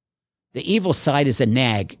also. The evil side is a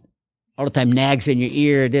nag. All the time nags in your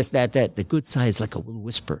ear, this, that. The good side is like a little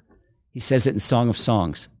whisper. He says it in Song of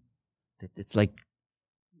Songs. It's like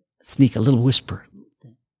sneak a little whisper.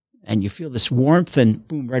 And you feel this warmth and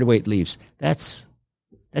boom, right away it leaves. That's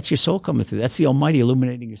your soul coming through. That's the Almighty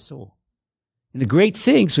illuminating your soul. And the great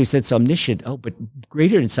thing, so he said it's omniscient. Oh, but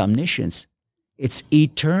greater than its omniscience, it's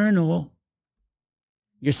eternal.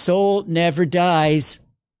 Your soul never dies.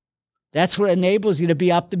 That's what enables you to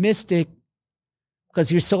be optimistic.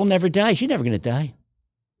 Because your soul never dies. You're never going to die.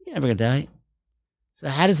 You're never going to die. So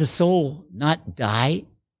how does a soul not die?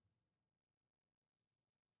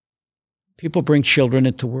 People bring children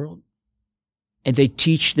into the world, and they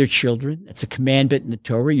teach their children. It's a commandment in the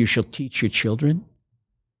Torah. You shall teach your children.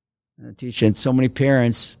 teaching so many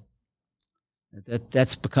parents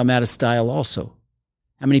that's become out of style also.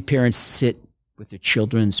 How many parents sit with their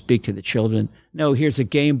children, speak to the children? No, here's a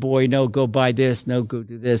Game Boy. No, go buy this. No, go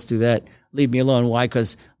do this, do that. Leave me alone. Why?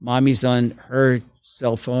 Because mommy's on her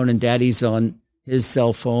cell phone and daddy's on his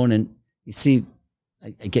cell phone. And you see,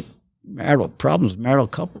 I get marital problems, marital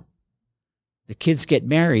couple. The kids get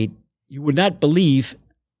married. You would not believe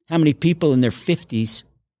how many people in their 50s,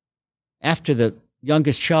 after the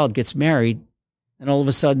youngest child gets married, and all of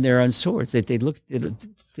a sudden they're on swords. They don't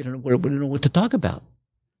know what to talk about.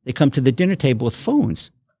 They come to the dinner table with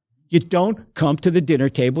phones. You don't come to the dinner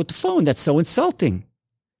table with the phone. That's so insulting.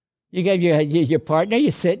 You got your partner,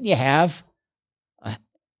 you sit and you have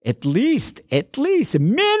at least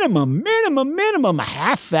minimum a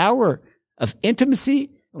half hour of intimacy.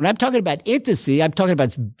 When I'm talking about intimacy, I'm talking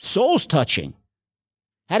about souls touching.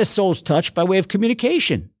 How do souls touch? By way of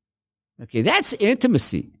communication. Okay, that's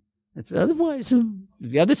intimacy. That's otherwise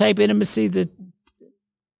the other type of intimacy that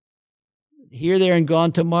here, there, and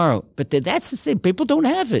gone tomorrow. But that's the thing. People don't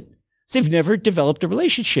have it. So they've never developed a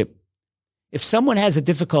relationship. If someone has a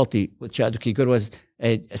difficulty with child, okay, go to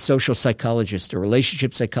a social psychologist or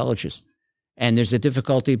relationship psychologist, and there's a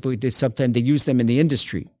difficulty, but sometimes they use them in the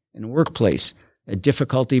industry, in the workplace, a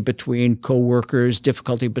difficulty between coworkers,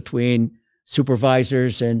 difficulty between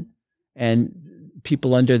supervisors and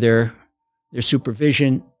people under their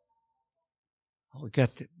supervision. Oh, we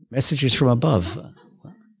got the messages from above.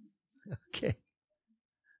 Okay.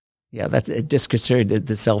 Yeah, that's disconcerting.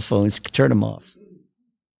 The cell phones, turn them off.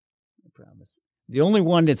 I promise. The only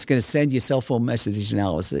one that's going to send you cell phone messages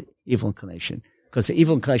now is the evil inclination, because the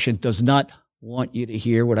evil inclination does not want you to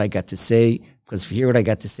hear what I got to say, because if you hear what I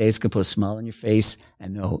got to say, it's going to put a smile on your face.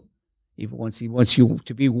 And no, he wants you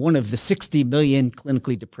to be one of the 60 million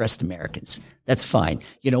clinically depressed Americans. That's fine.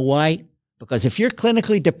 You know why? Because if you're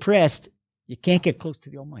clinically depressed, you can't get close to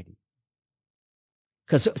the Almighty.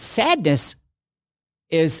 Because sadness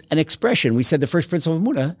is an expression. We said the first principle of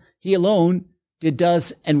Emunah, he alone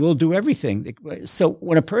does, and will do everything. So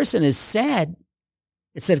when a person is sad,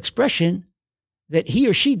 it's an expression that he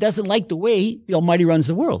or she doesn't like the way the Almighty runs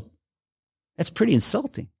the world. That's pretty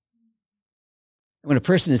insulting. And when a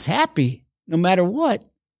person is happy, no matter what,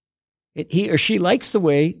 he or she likes the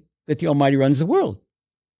way that the Almighty runs the world.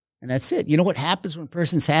 And that's it. You know what happens when a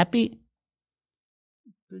person's happy?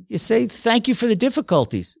 You say, thank you for the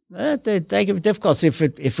difficulties. Thank you for the difficulties.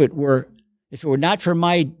 If it were not for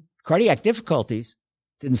my cardiac difficulties,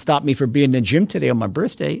 didn't stop me from being in the gym today on my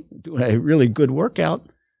birthday, doing a really good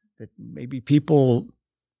workout that maybe people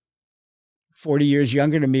 40 years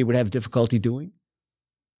younger than me would have difficulty doing.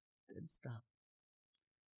 Didn't stop.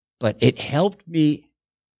 But it helped me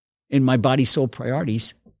in my body-soul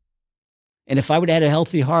priorities. And if I would have had a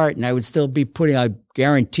healthy heart and I would still be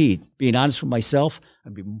guaranteed, being honest with myself,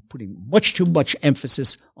 I'd be putting much too much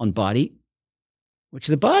emphasis on body, which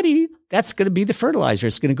the body, that's going to be the fertilizer.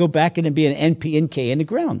 It's going to go back in and be an NP and K in the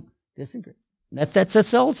ground.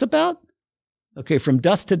 That's all it's about. Okay, from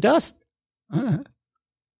dust to dust.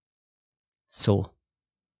 Soul.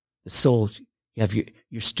 The soul. You have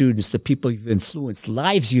your students, the people you've influenced,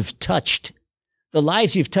 lives you've touched. The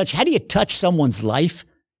lives you've touched. How do you touch someone's life?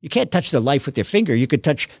 You can't touch their life with your finger. You could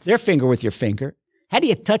touch their finger with your finger. How do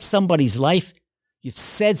you touch somebody's life? You've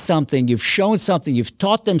said something, you've shown something, you've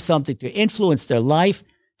taught them something to influence their life,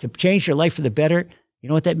 to change their life for the better. You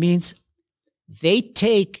know what that means? They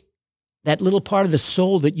take that little part of the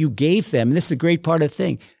soul that you gave them, and this is a great part of the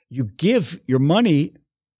thing. You give your money,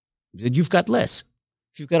 then you've got less.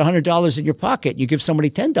 If you've got $100 in your pocket, you give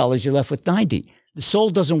somebody $10, you're left with 90. The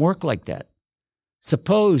soul doesn't work like that.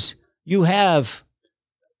 Suppose you have,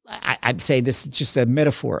 I'd say this is just a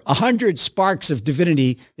metaphor, 100 sparks of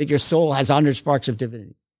divinity, that your soul has 100 sparks of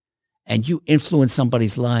divinity. And you influence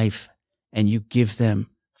somebody's life and you give them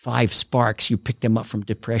 5 sparks. You pick them up from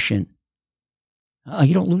depression.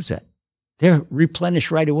 You don't lose that. They're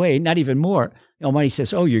replenished right away, not even more. The Almighty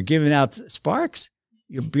says, oh, you're giving out sparks?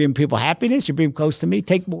 You're bringing people happiness? You're being close to me?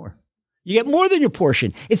 Take more. You get more than your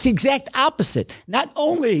portion. It's the exact opposite. Not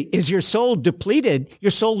only is your soul depleted,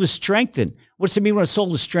 your soul is strengthened. What does it mean when a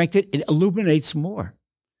soul is strengthened? It illuminates more.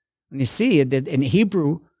 When you see it in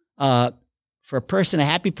Hebrew, for a person, a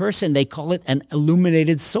happy person, they call it an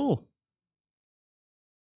illuminated soul.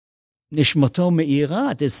 Nishmato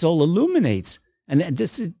me'ira, the soul illuminates. And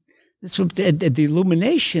this the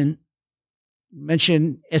illumination,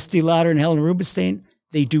 mentioned Estee Lauder and Helen Rubinstein,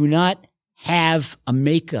 they do not have a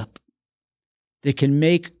makeup that can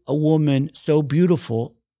make a woman so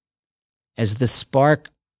beautiful as the spark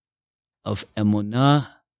of emunah,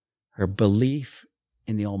 her belief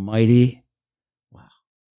in the Almighty. Wow.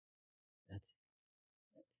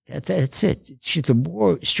 That's it. The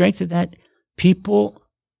more strength of that, people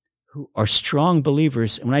who are strong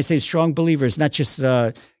believers, and when I say strong believers, not just,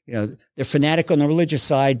 they're fanatical on the religious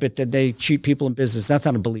side, but that they cheat people in business. That's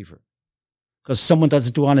not a believer. Because someone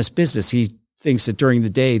doesn't do honest business, he thinks that during the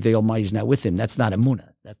day, the Almighty's not with him. That's not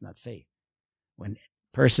emunah. That's not faith. When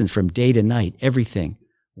a person from day to night, everything,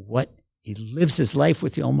 he lives his life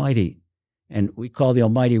with the Almighty. And we call the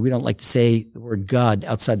Almighty, we don't like to say the word God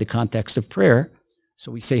outside the context of prayer.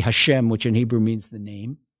 So we say Hashem, which in Hebrew means the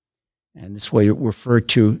name. And this way we refer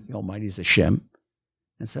to the Almighty as Hashem.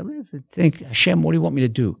 And so I think, Hashem, what do you want me to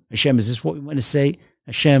do? Hashem, is this what we want to say?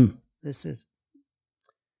 Hashem, this is...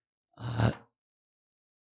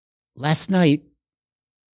 last night,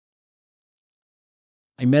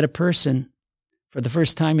 I met a person for the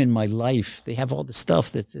first time in my life. They have all the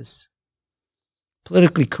stuff that's this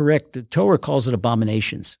politically correct. The Torah calls it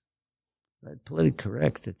abominations. Right? Politically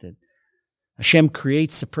correct. That Hashem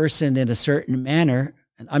creates a person in a certain manner,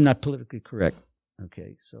 and I'm not politically correct.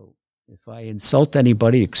 Okay, so if I insult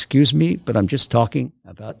anybody, excuse me, but I'm just talking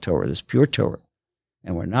about Torah. This pure Torah.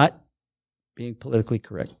 And we're not being politically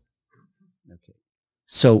correct. Okay.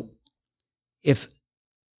 So if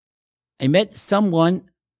I met someone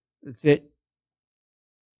that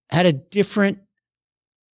had a different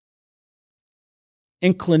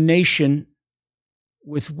inclination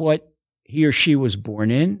with what he or she was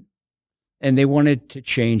born in, and they wanted to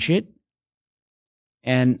change it,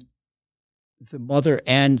 and the mother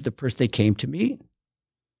and the person, they came to me,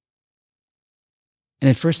 and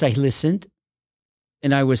at first I listened,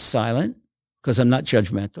 and I was silent because I'm not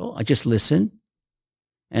judgmental. I just listened.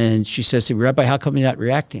 And she says to me, Rabbi, how come you're not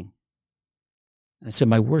reacting? And I said,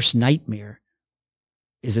 my worst nightmare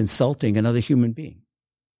is insulting another human being.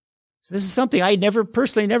 So this is something I never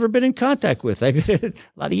been in contact with. I've been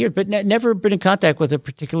a lot of years, but never been in contact with a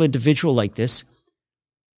particular individual like this.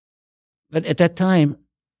 But at that time,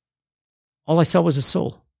 all I saw was a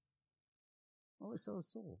soul. All I saw was a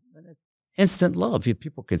soul. And instant love.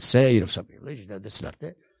 People could say, something religious, this, not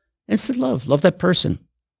that. Instant love. Love that person.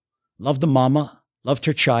 Love the mama. Loved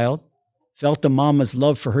her child, felt the mama's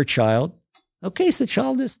love for her child. Okay, so the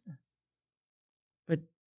child is... But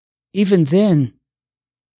even then,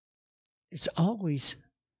 it's always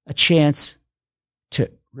a chance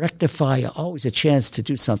to rectify, always a chance to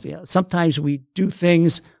do something else. Sometimes we do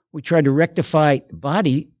things, we try to rectify the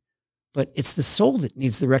body, but it's the soul that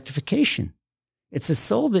needs the rectification. It's the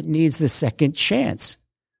soul that needs the second chance.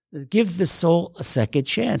 Give the soul a second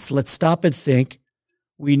chance. Let's stop and think.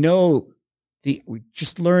 We know... we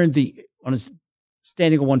just learned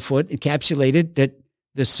standing on one foot, encapsulated that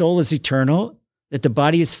the soul is eternal, that the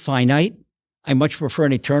body is finite. I much prefer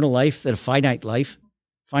an eternal life than a finite life.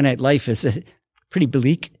 Finite life is pretty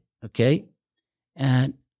bleak, okay?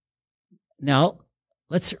 And now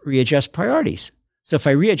let's readjust priorities. So if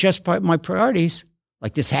I readjust my priorities,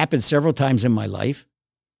 like this happened several times in my life.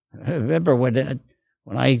 I remember when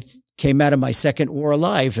I came out of my second war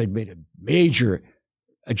alive, I'd made a major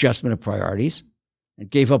adjustment of priorities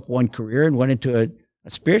and gave up one career and went into a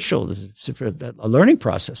spiritual, a learning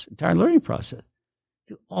process, entire learning process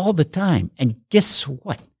all the time. And guess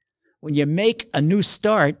what? When you make a new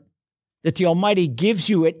start that the Almighty gives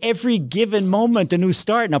you at every given moment, a new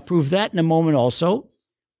start, and I'll prove that in a moment also,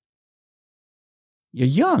 you're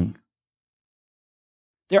young.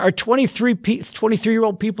 There are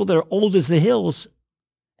 23-year-old people that are old as the hills,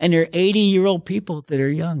 and there are 80-year-old people that are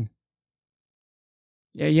young.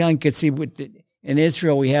 Yeah, young. You can see in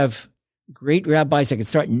Israel, we have great rabbis. I can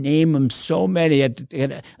start name them so many.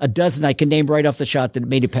 A dozen I can name right off the shot that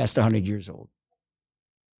made it past 100 years old.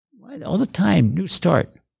 All the time, new start.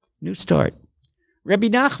 Rabbi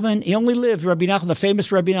Nachman, the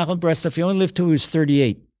famous Rabbi Nachman Breslov, he only lived till he was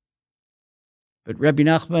 38. But Rabbi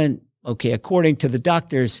Nachman, according to the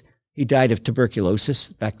doctors, he died of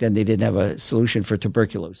tuberculosis. Back then, they didn't have a solution for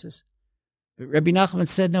tuberculosis. But Rabbi Nachman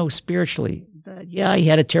said, no, spiritually. Yeah, he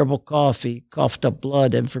had a terrible cough. He coughed up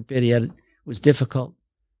blood, and forbid it was difficult.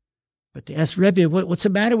 But they asked Rebbe, what's the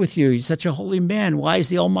matter with you? You're such a holy man. Why is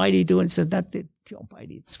the Almighty doing it? He said, not the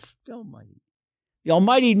Almighty, it's the Almighty. The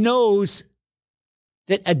Almighty knows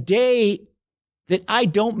that a day that I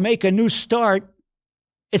don't make a new start,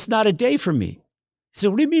 it's not a day for me. So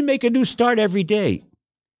what do you mean make a new start every day?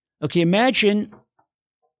 Okay, imagine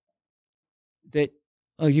that,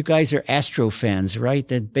 you guys are Astro fans, right?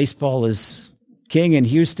 That baseball is king in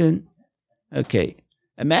Houston. Okay,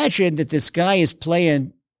 imagine that this guy is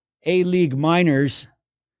playing A-League minors,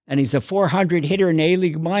 and he's a 400 hitter in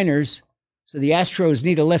A-League minors. So the Astros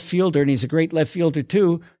need a left fielder, and he's a great left fielder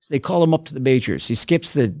too. So they call him up to the majors. He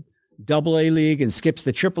skips the double A league and skips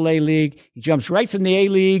the triple A league. He jumps right from the A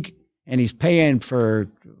league and he's paying for,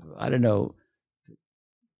 I don't know,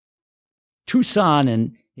 Tucson,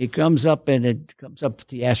 and he comes up to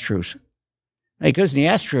the Astros. And he goes in the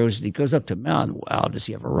Astros and he goes up to Mountain. Wow, does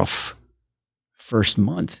he have a rough first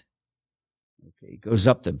month? Okay, he goes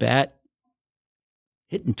up to bat,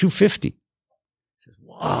 hitting 250. He says,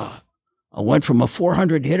 wow, I went from a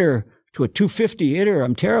 400 hitter to a 250 hitter.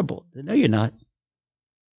 I'm terrible. I said, no, you're not.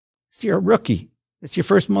 So you're a rookie. It's your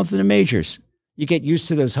first month in the majors. You get used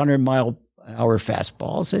to those 100-mile-an-hour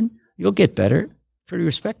fastballs, and you'll get better. Pretty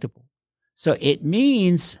respectable. So it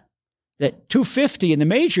means that 250 in the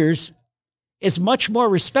majors is much more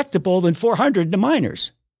respectable than 400 in the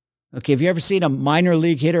minors. Okay, have you ever seen a minor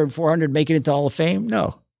league hitter in 400 make it into Hall of Fame?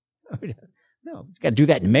 No. No, he's got to do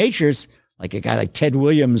that in majors, like a guy like Ted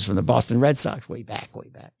Williams from the Boston Red Sox, way back. What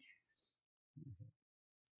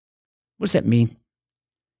does that mean?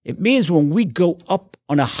 It means when we go up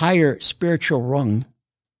on a higher spiritual rung,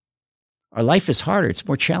 our life is harder. It's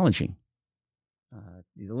more challenging.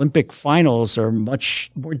 The Olympic finals are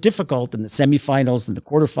much more difficult than the semifinals and the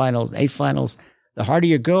quarterfinals and eighth finals. The harder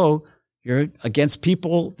you go, you're against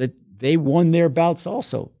people that they won their bouts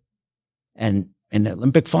also. And in the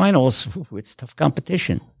Olympic finals, it's tough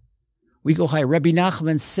competition. We go higher. Rabbi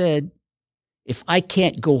Nachman said, if I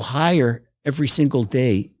can't go higher every single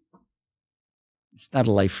day, it's not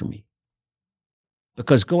a life for me.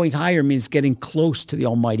 Because going higher means getting close to the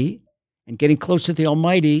Almighty. And getting close to the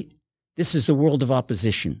Almighty, this is the world of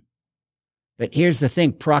opposition. But here's the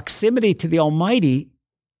thing. Proximity to the Almighty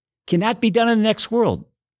cannot be done in the next world.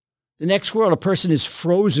 The next world, a person is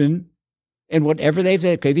frozen in whatever they've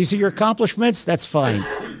done. Okay, these are your accomplishments. That's fine.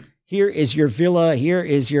 Here is your villa. Here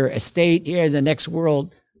is your estate. Here in the next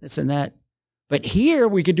world, this and that. But here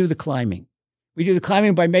we can do the climbing. We do the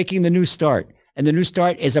climbing by making the new start. And the new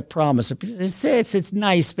start is a promise. It's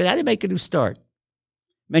nice, but how do you make a new start?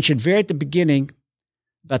 Mentioned very at the beginning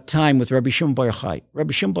about time with Rabbi Shimon Bar Yochai.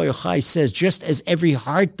 Rabbi Shimon Bar Yochai says, just as every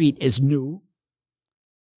heartbeat is new,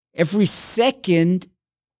 every second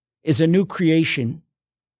is a new creation,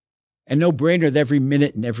 and no brainer that every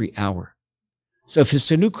minute and every hour. So if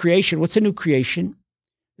it's a new creation, what's a new creation?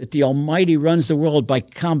 That the Almighty runs the world by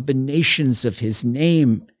combinations of His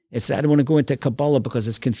name. I don't want to go into Kabbalah because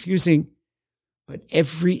it's confusing, but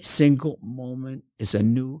every single moment is a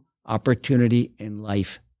new opportunity in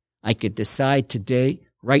life. I could decide today,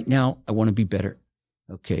 right now, I want to be better.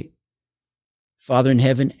 Okay. Father in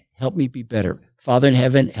heaven, help me be better. Father in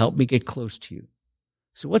heaven, help me get close to you.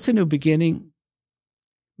 So what's a new beginning?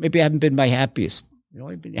 Maybe I haven't been my happiest. You know,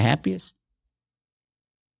 I've been the happiest.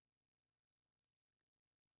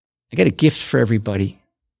 I got a gift for everybody.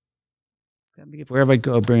 Wherever I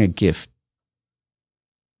go, I bring a gift.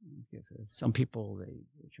 Some people,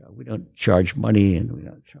 we don't charge money and we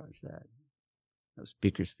don't charge that. No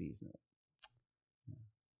speaker's fees. No.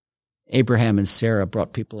 Abraham and Sarah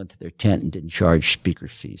brought people into their tent and didn't charge speaker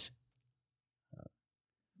fees.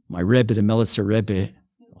 My Rebbe, the Melitzer Rebbe,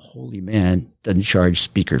 a holy man, doesn't charge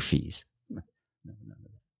speaker fees. No.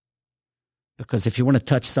 Because if you want to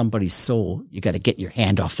touch somebody's soul, you got to get your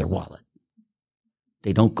hand off their wallet.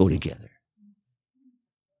 They don't go together.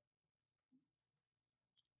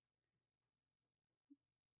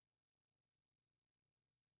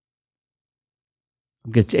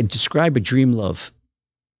 I'm going to describe a dream love.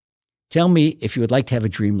 Tell me if you would like to have a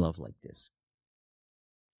dream love like this.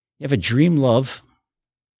 You have a dream love,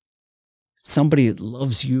 somebody that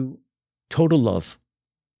loves you, total love,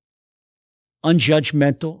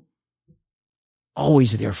 unjudgmental,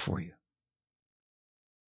 always there for you.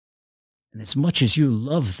 And as much as you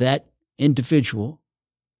love that individual,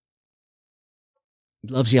 he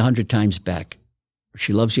loves you 100 times back, or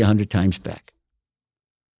she loves you 100 times back.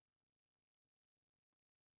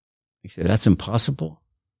 You say, that's impossible.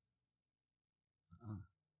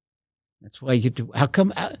 That's why you get to, how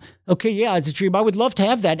come, okay, yeah, it's a dream. I would love to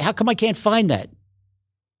have that. How come I can't find that?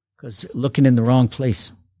 Because looking in the wrong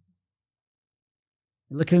place.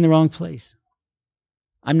 You're looking in the wrong place.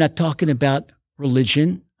 I'm not talking about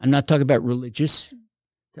religion. I'm not talking about religious.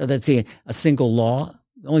 That's a single law.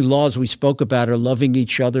 The only laws we spoke about are loving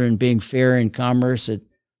each other and being fair in commerce,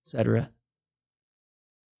 etc.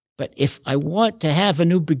 But if I want to have a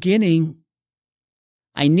new beginning,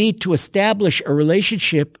 I need to establish a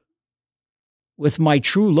relationship with my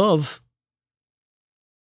true love.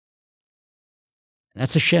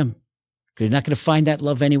 That's Hashem. You're not going to find that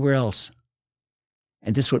love anywhere else.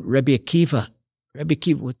 And this is what Rabbi Akiva,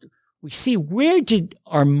 we see, where did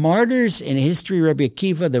our martyrs in history, Rabbi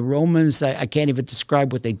Akiva, the Romans, I can't even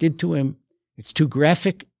describe what they did to him. It's too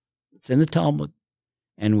graphic. It's in the Talmud.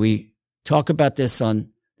 And we talk about this on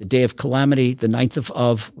the day of calamity, the 9th of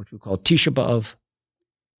Av, which we call Tisha B'Av.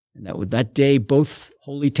 And that day, both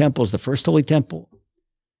holy temples, the first holy temple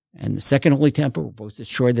and the second holy temple, were both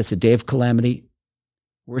destroyed. That's a day of calamity,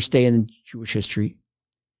 worst day in Jewish history.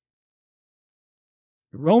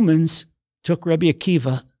 The Romans took Rabbi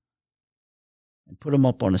Akiva and put him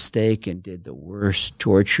up on a stake and did the worst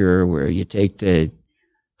torture, where you take the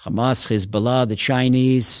Hamas, Hezbollah, the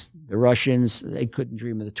Chinese, the Russians. They couldn't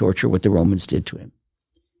dream of the torture what the Romans did to him.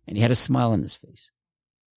 And he had a smile on his face.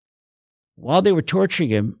 While they were torturing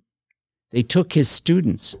him, they took his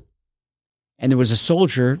students. And there was a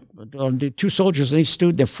soldier, 2 soldiers and each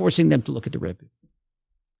student. They're forcing them to look at the Rebbe.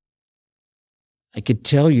 I could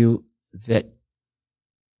tell you that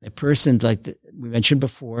a person, like we mentioned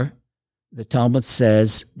before, the Talmud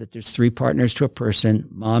says that there's 3 partners to a person: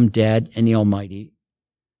 mom, dad, and the Almighty.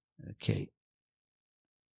 Okay.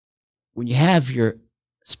 When you have your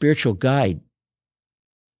spiritual guide,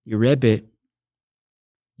 your Rebbe,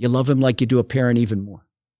 you love him like you do a parent even more,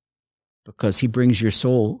 because he brings your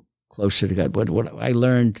soul closer to God. What I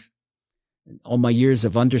learned in all my years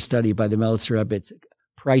of understudy by the Lazer Rebbe, it's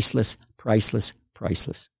priceless, priceless,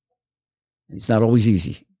 priceless. And it's not always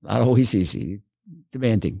easy. Not always easy.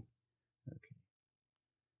 Demanding. Okay.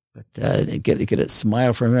 But get a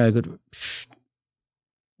smile from him. I go,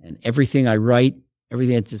 and everything I write,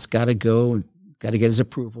 everything that's got to go, got to get his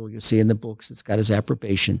approval. You'll see in the books, it's got his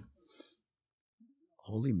approbation.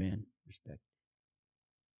 Holy man, respect.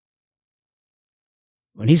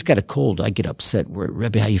 When he's got a cold, I get upset.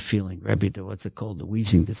 Rebbe, how you feeling? Rebbe, what's a cold? The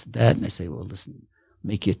wheezing, this and that. And I say, well, listen,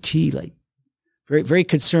 make you tea. Like, very, very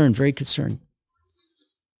concerned, very concerned.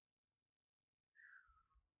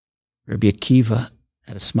 Rabbi Akiva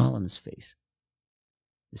had a smile on his face.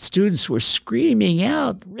 The students were screaming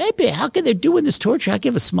out, Rebbe, how can they doing this torture? How can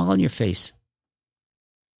you have a smile on your face?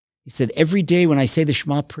 He said, every day when I say the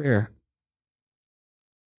Shema prayer,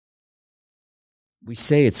 we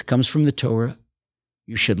say it comes from the Torah.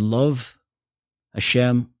 You should love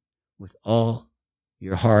Hashem with all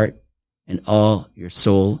your heart and all your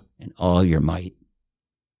soul and all your might.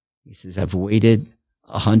 He says, I've waited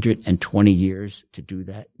 120 years to do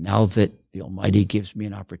that. Now that the Almighty gives me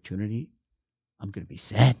an opportunity, I'm going to be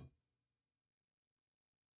sad.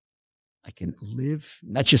 I can live,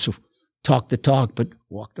 not just talk the talk, but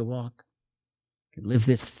walk the walk. I can live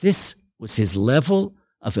this. This was his level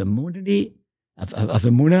of immunity, of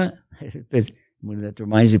emunah. That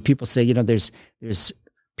reminds me, people say, there's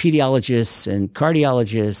pediatrists and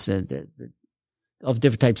cardiologists and of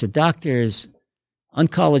different types of doctors,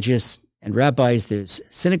 oncologists and rabbis. There's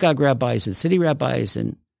synagogue rabbis and city rabbis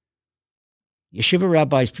and yeshiva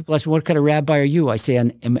rabbis. People ask me, what kind of rabbi are you? I say,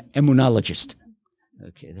 an immunologist.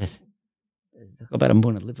 Okay, talk about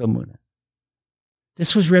emunah, live emunah.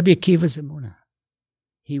 This was Rabbi Akiva's emunah.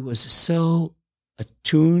 He was so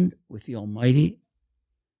attuned with the Almighty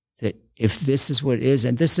that if this is what it is,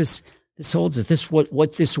 and this holds it,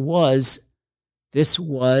 what this was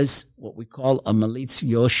what we call a malitz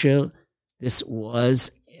yosher. This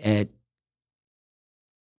was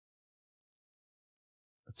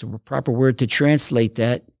it's a proper word to translate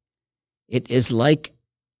that. It is like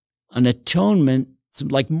an atonement. It's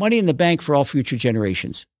like money in the bank for all future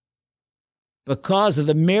generations. Because of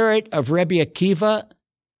the merit of Rabbi Akiva,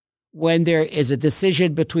 when there is a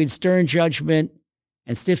decision between stern judgment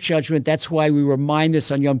and stiff judgment, that's why we remind this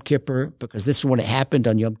on Yom Kippur, because this is when it happened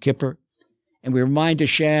on Yom Kippur. And we remind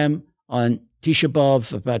Hashem on Tisha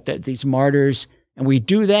B'Av about these martyrs. And we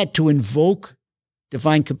do that to invoke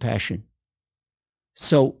divine compassion.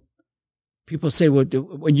 So people say, well,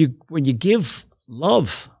 when you give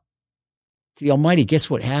love to the Almighty, guess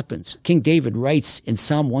what happens? King David writes in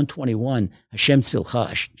Psalm 121, Hashem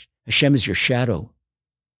tzilcha, Hashem is your shadow.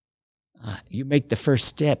 You make the first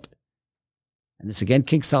step. And this again,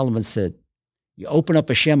 King Solomon said, you open up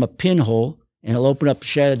Hashem a pinhole, and he'll open up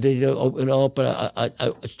it'll open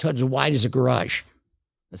as wide as a garage.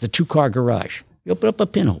 It's a 2-car garage. You open up a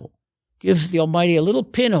pinhole. Give the Almighty a little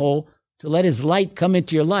pinhole to let his light come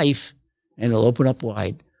into your life, and it'll open up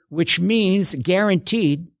wide. Which means,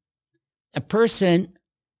 guaranteed, a person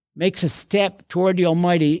makes a step toward the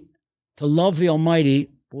Almighty to love the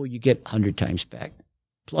Almighty, boy, you get 100 times back,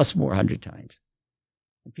 plus more 100 times.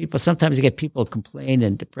 And sometimes you get people complain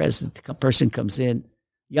and depressed. The person comes in,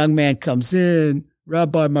 young man comes in,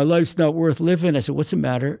 Rabbi, my life's not worth living. I said, what's the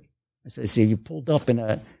matter? I said, see, you pulled up in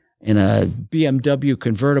a BMW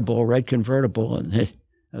convertible, red convertible, and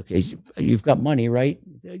okay, you've got money, right?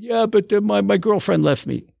 Yeah, but my girlfriend left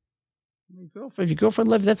me. Your girlfriend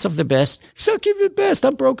left, that's of the best. So I'll give you the best.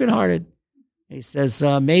 I'm brokenhearted. He says,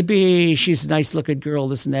 maybe she's a nice looking girl,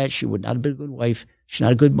 this and that. She would not have been a good wife. She's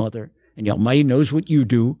not a good mother. And the Almighty knows what you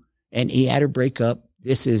do. And he had her break up.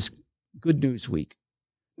 This is Good News Week.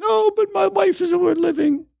 No, but my wife isn't worth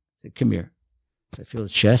living. I said, come here. So I feel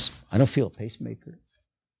his chest. I don't feel a pacemaker.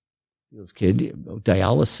 I feel his kidney, no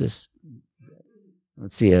dialysis.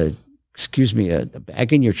 Let's see, a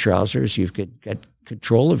bag in your trousers. You've got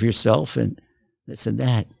control of yourself and this and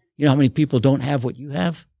that. You know how many people don't have what you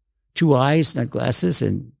have? 2 eyes, not glasses,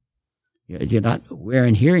 and you're not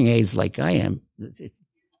wearing hearing aids like I am. It's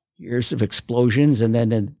years of explosions, and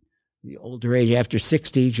then in the older age, after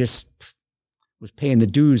 60, just was paying the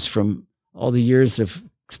dues from all the years of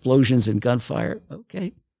explosions and gunfire.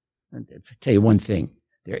 Okay. And I'll tell you one thing.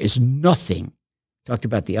 There is nothing, talked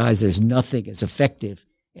about the eyes, there's nothing as effective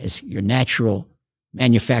as your natural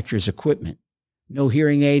manufacturer's equipment. No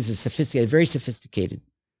hearing aids, it's sophisticated, very sophisticated.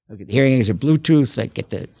 Okay, the hearing aids are Bluetooth. I get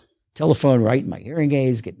the telephone right in my hearing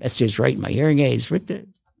aids, get messages right in my hearing aids.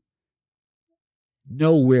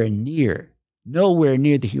 Nowhere near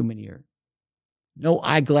the human ear. No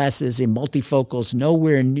eyeglasses in multifocals,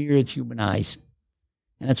 nowhere near the human eyes.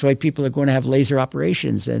 And that's why people are going to have laser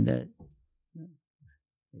operations. And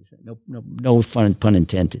no pun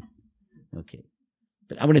intended. Okay.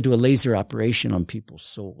 But I want to do a laser operation on people's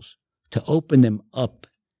souls to open them up,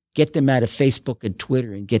 get them out of Facebook and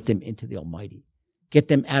Twitter and get them into the Almighty. Get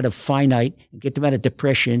them out of finite and get them out of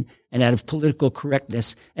depression and out of political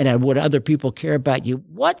correctness and out of what other people care about you.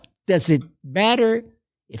 What does it matter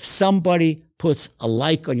if somebody puts a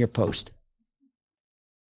like on your post?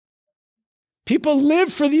 People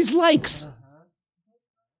live for these likes.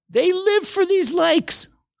 They live for these likes.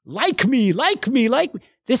 Like me.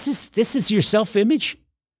 This is your self-image.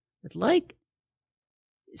 But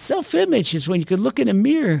self-image is when you can look in a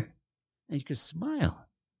mirror and you can smile.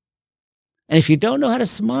 And if you don't know how to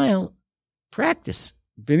smile, practice.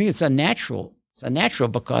 I mean, it's unnatural. It's unnatural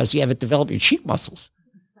because you haven't developed your cheek muscles.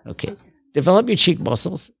 Okay. Develop your cheek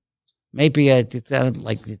muscles. Maybe I don't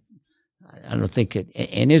think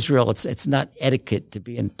in Israel it's not etiquette to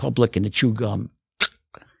be in public and to chew gum.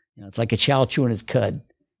 It's like a child chewing his cud.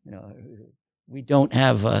 We don't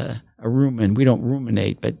have a rumen. We don't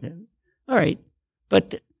ruminate. But all right.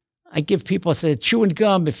 But I give people, I say, chewing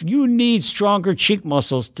gum. If you need stronger cheek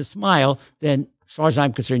muscles to smile, then as far as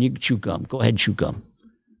I'm concerned, you can chew gum. Go ahead and chew gum.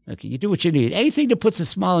 Okay, you do what you need. Anything that puts a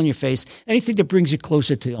smile on your face, anything that brings you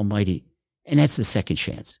closer to the Almighty. And that's the second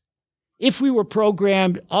chance. If we were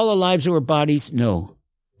programmed, all our lives were bodies, no.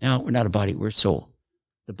 No, we're not a body, we're a soul.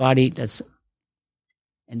 The body,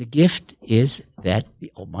 and the gift is that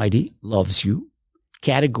the Almighty loves you.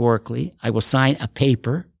 Categorically, I will sign a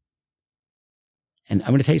paper. And I'm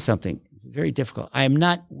going to tell you something. It's very difficult. I am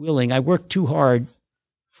not willing. I work too hard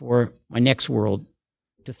for my next world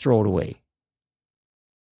to throw it away.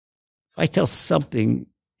 If I tell something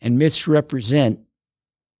and misrepresent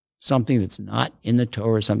something that's not in the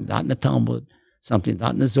Torah, something not in the Talmud, something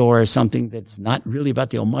not in the Zohar, something that's not really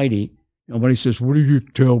about the Almighty, nobody says, what do you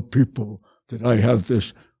tell people that I have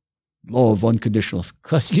this law of unconditional love?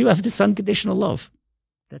 Because you have this unconditional love.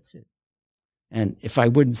 That's it. And if I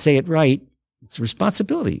wouldn't say it right, it's a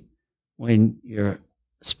responsibility when you're a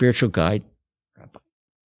spiritual guide, Rabbi.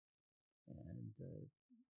 And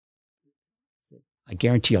I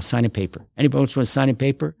guarantee I'll sign a paper. Anybody wants to sign a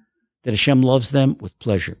paper that Hashem loves them with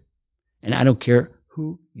pleasure. And I don't care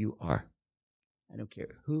who you are. I don't care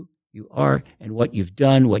who you are and what you've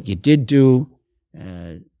done, what you did do.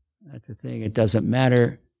 That's the thing. It doesn't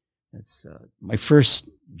matter. That's my first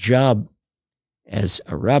job as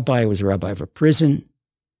a rabbi. I was a rabbi of a prison,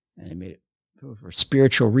 and I made it for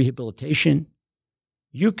spiritual rehabilitation.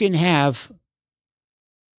 You can have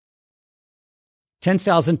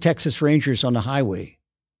 10,000 Texas Rangers on the highway,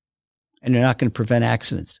 and they're not going to prevent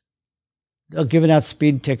accidents. They're giving out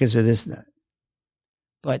speeding tickets or this and that.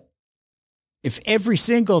 But if every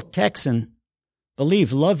single Texan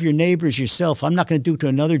believed, love your neighbors yourself, I'm not going to do to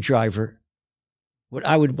another driver what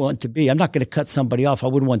I would want to be. I'm not going to cut somebody off. I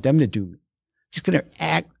wouldn't want them to do me. I'm just going to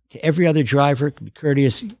act to every other driver, be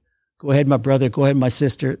courteous. Go ahead, my brother. Go ahead, my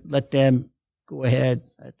sister. Let them go ahead.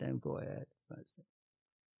 Let them go ahead.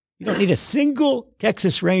 You don't need a single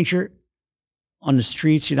Texas Ranger on the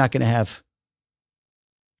streets. You're not going to have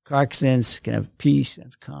car accidents. You're going to have peace.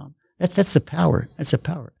 Have calm. That's the power. That's the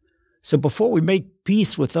power. So before we make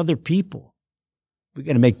peace with other people, we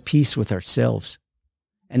got to make peace with ourselves.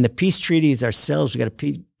 And the peace treaty is ourselves. We got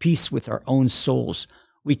to peace with our own souls.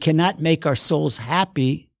 We cannot make our souls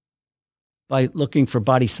happy by looking for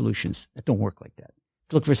body solutions. That don't work like that.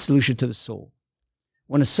 Look for a solution to the soul.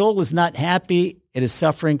 When a soul is not happy, it is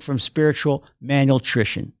suffering from spiritual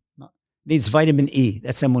malnutrition. needs vitamin E.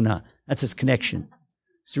 That's emunah. That's its connection.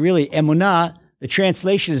 So really, emunah, the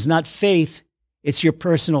translation is not faith. It's your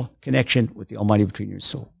personal connection with the Almighty between your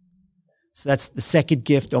soul. So that's the second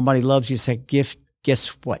gift. Almighty loves you. Second gift. Guess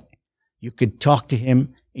what? You could talk to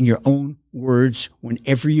him in your own words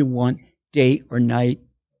whenever you want, day or night.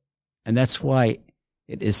 And that's why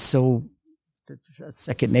it is so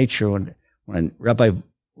second nature. When Rabbi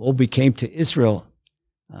Olby came to Israel,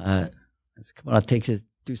 I said, come on, I'll take this,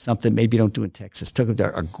 do something maybe you don't do in Texas. Took him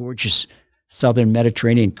to our gorgeous southern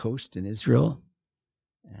Mediterranean coast in Israel.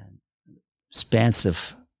 And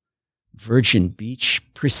expansive virgin beach,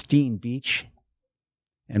 pristine beach.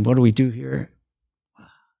 And what do we do here?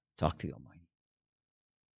 Talk to the Almighty.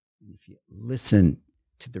 And if you listen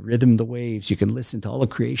to the rhythm of the waves, you can listen to all of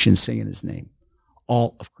creation singing his name.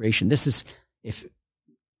 All of creation. This is, if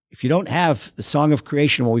you don't have the Song of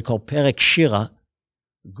Creation, what we call Perek Shira,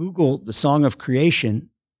 Google the Song of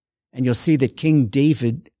Creation, and you'll see that King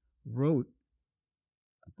David wrote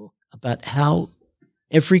a book about how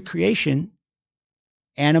every creation,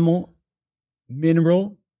 animal,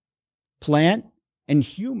 mineral, plant, and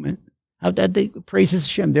human, how that they praises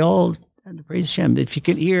Hashem. They all praise Hashem. If you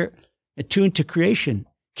can hear attuned to creation,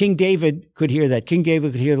 King David could hear that. King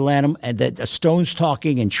David could hear the lamb and the stones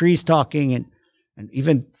talking and trees talking, and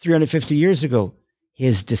even 350 years ago,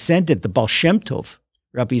 his descendant, the Baal Shem Tov,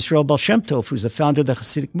 Rabbi Yisrael Baal Shem Tov, who's the founder of the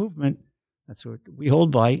Hasidic movement, that's what we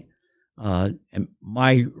hold by. And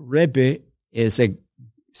my Rebbe is a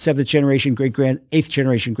 8th generation great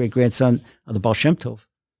grandson of the Baal Shem Tov.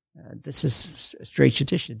 This is a straight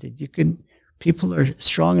tradition. People are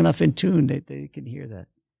strong enough in tune that they can hear that.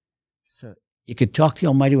 So you could talk to the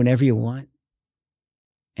Almighty whenever you want.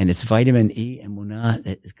 And it's vitamin E and emunah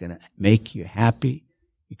that is going to make you happy.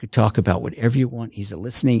 You could talk about whatever you want. He's a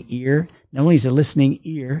listening ear. Not only is he a listening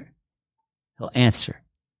ear, he'll answer.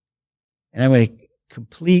 And I'm going to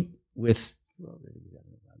complete with,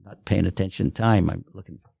 I'm not paying attention to time. I'm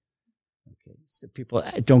looking. Okay. So people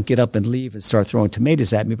don't get up and leave and start throwing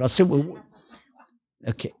tomatoes at me. But I'll say,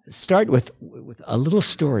 okay, start with a little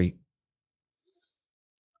story.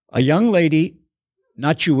 A young lady,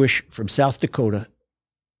 not Jewish, from South Dakota,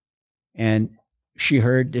 and she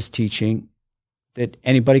heard this teaching that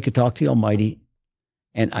anybody could talk to the Almighty.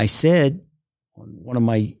 And I said on one of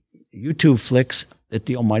my YouTube flicks that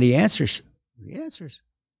the Almighty answers. He answers.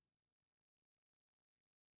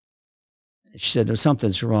 She said, no,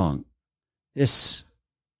 something's wrong. This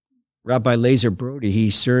Rabbi Lazer Brody, he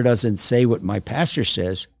sure doesn't say what my pastor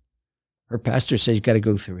says. Her pastor says you got to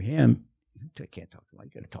go through him. You can't talk to him. You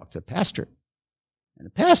got to talk to the pastor. And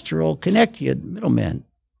the pastor will connect you, the middleman.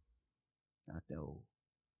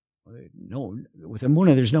 No, with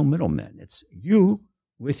emunah, there's no middleman. It's you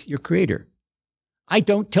with your Creator. I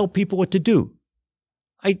don't tell people what to do.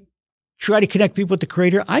 I try to connect people with the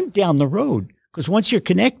Creator. I'm down the road because once you're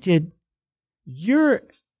connected, you're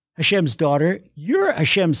Hashem's daughter. You're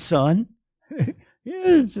Hashem's son. I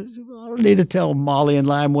don't need to tell Molly and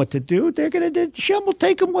Lime what to do. Hashem will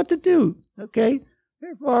take them what to do. Okay,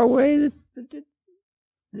 they're far away.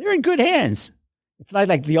 They're in good hands. It's not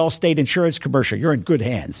like the Allstate insurance commercial. You're in good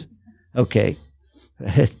hands. Okay.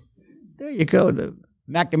 There you go. The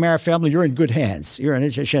McNamara family, you're in good hands. You're in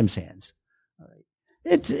Hashem's hands. All right.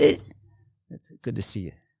 It's good to see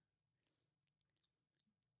you.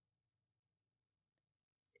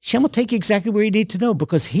 Hashem will take you exactly where you need to know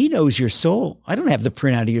because he knows your soul. I don't have the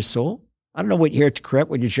printout of your soul. I don't know what you're here to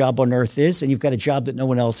correct, what your job on earth is, and you've got a job that no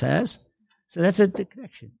one else has. So that's the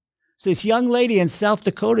connection. So this young lady in South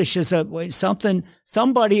Dakota, she says,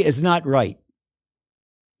 somebody is not right.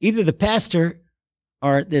 Either the pastor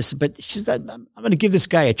or this, but she says, I'm going to give this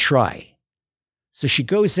guy a try. So she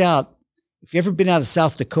goes out. If you've ever been out of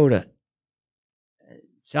South Dakota,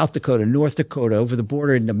 North Dakota, over the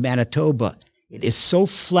border into Manitoba, it is so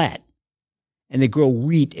flat. And they grow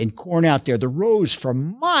wheat and corn out there. The rows for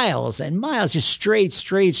miles and miles, just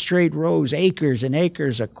straight rows, acres and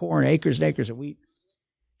acres of corn, acres and acres of wheat.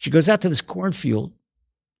 She goes out to this cornfield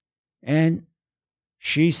and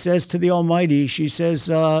she says to the Almighty, she says,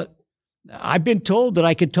 I've been told that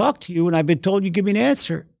I could talk to you and I've been told you give me an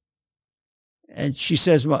answer. And she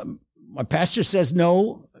says, my pastor says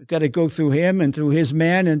no, I've got to go through him and through his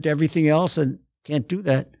man and everything else and can't do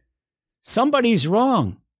that. Somebody's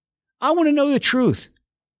wrong. I want to know the truth.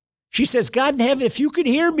 She says, God in heaven, if you could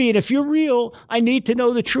hear me and if you're real, I need to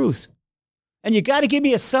know the truth. And you got to give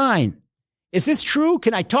me a sign. Is this true?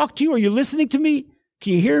 Can I talk to you? Are you listening to me?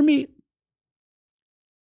 Can you hear me?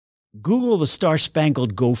 Google the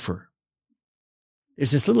star-spangled gopher.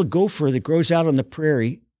 There's this little gopher that grows out on the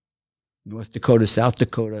prairie, North Dakota, South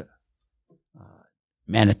Dakota,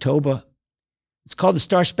 Manitoba, It's called the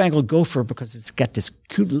star-spangled gopher because it's got this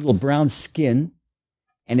cute little brown skin,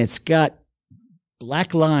 and it's got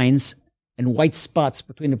black lines and white spots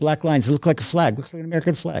between the black lines. It looks like a flag. Looks like an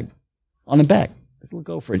American flag on the back. This little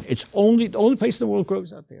gopher. It's the only place in the world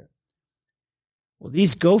grows out there. Well,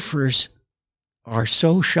 these gophers are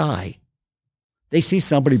so shy. They see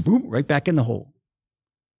somebody, boom, right back in the hole.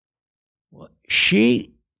 Well,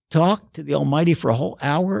 she talked to the Almighty for a whole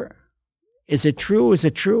hour. Is it true? Is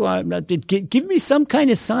it true? Give me some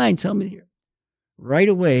kind of sign. Tell me here. Right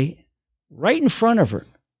away, right in front of her,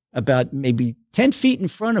 about maybe 10 feet in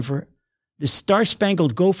front of her, the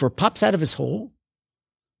star-spangled gopher pops out of his hole,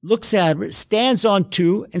 looks at her, stands on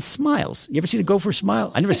two, and smiles. You ever seen a gopher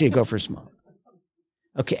smile? I never seen a gopher smile.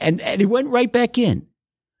 Okay, and he went right back in.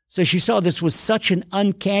 So she saw this was such an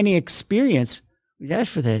uncanny experience. We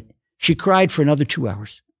asked for that. She cried for another 2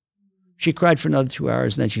 hours. She cried for another 2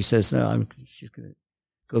 hours, and then she says, no, she's going to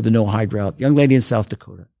go the no-hide route. Young lady in South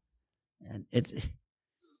Dakota. And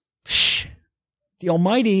the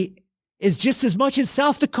Almighty is just as much in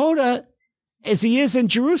South Dakota as he is in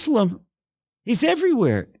Jerusalem. He's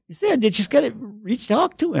everywhere. He's there. They just got to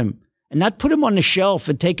talk to him and not put him on the shelf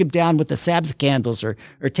and take him down with the Sabbath candles or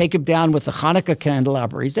take him down with the Hanukkah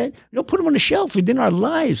candelabra. He's there. You don't put him on the shelf. Within our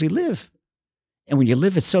lives, we live. And when you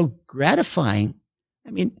live, it's so gratifying.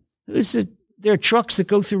 I mean, there are trucks that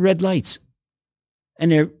go through red lights.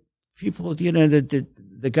 And there are people,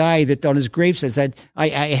 the guy that on his grave says, I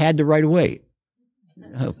had the right of way.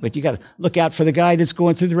 But you got to look out for the guy that's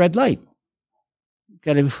going through the red light. You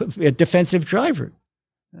got to be a defensive driver.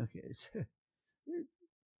 Okay.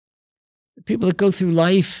 The people that go through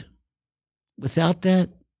life without that,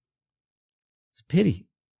 it's a pity.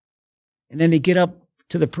 And then they get up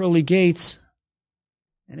to the pearly gates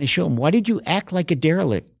and they show them, why did you act like a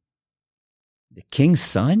derelict? The king's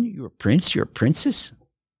son? You're a prince? You're a princess?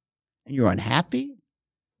 And you're unhappy?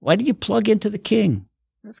 Why did you plug into the king?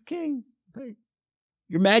 That's the king.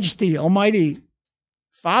 Your Majesty, Almighty,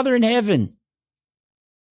 Father in heaven,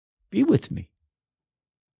 be with me.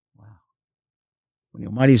 Wow. When the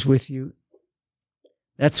Almighty's with you,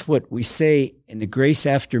 that's what we say in the grace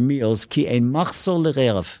after meals, ki ein machzor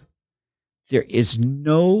l're'av. There is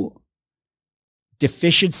no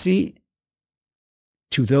deficiency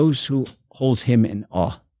to those who hold him in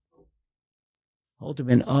awe. Hold him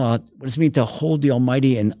in awe. What does it mean to hold the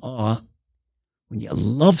Almighty in awe? When you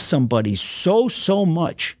love somebody so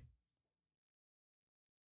much,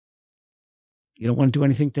 you don't want to do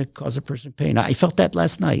anything to cause a person pain. I felt that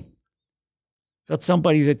last night. I felt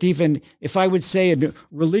somebody that even if I would say a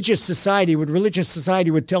religious society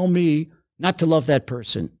would tell me not to love that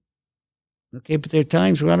person. Okay, but there are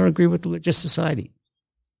times where I don't agree with religious society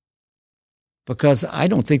because I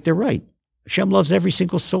don't think they're right. Hashem loves every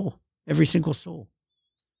single soul.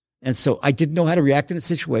 And so I didn't know how to react in a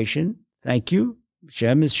situation. Thank you.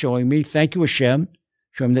 Hashem is showing me. Thank you, Hashem.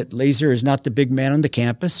 Show him that Lazer is not the big man on the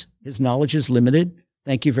campus. His knowledge is limited.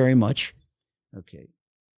 Thank you very much. Okay.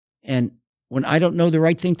 And when I don't know the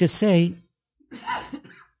right thing to say, I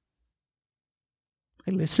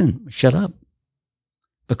listen. Shut up.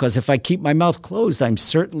 Because if I keep my mouth closed, I'm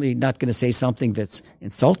certainly not going to say something that's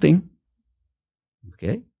insulting.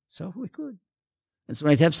 Okay? So we could. And so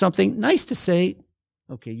when I have something nice to say,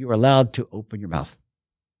 okay, you're allowed to open your mouth.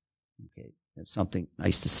 Okay? Have something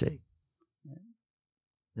nice to say.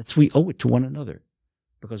 We owe it to one another.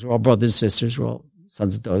 Because we're all brothers and sisters. We're all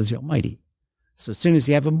sons and daughters of the Almighty. So as soon as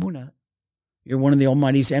you have a munah, you're one of the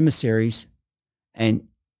Almighty's emissaries, and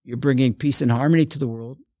you're bringing peace and harmony to the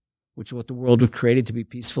world, which is what the world was created to be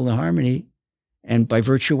peaceful and harmony. And by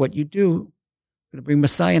virtue of what you do, we're going to bring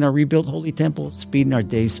Messiah in our rebuilt holy temple, speed in our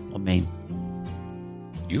days. Amen.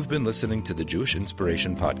 You've been listening to the Jewish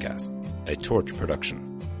Inspiration Podcast, a Torch production.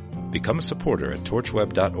 Become a supporter at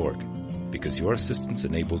torchweb.org because your assistance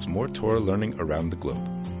enables more Torah learning around the globe.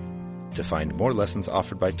 To find more lessons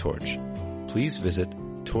offered by Torch, please visit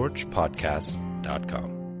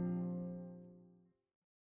torchpodcasts.com.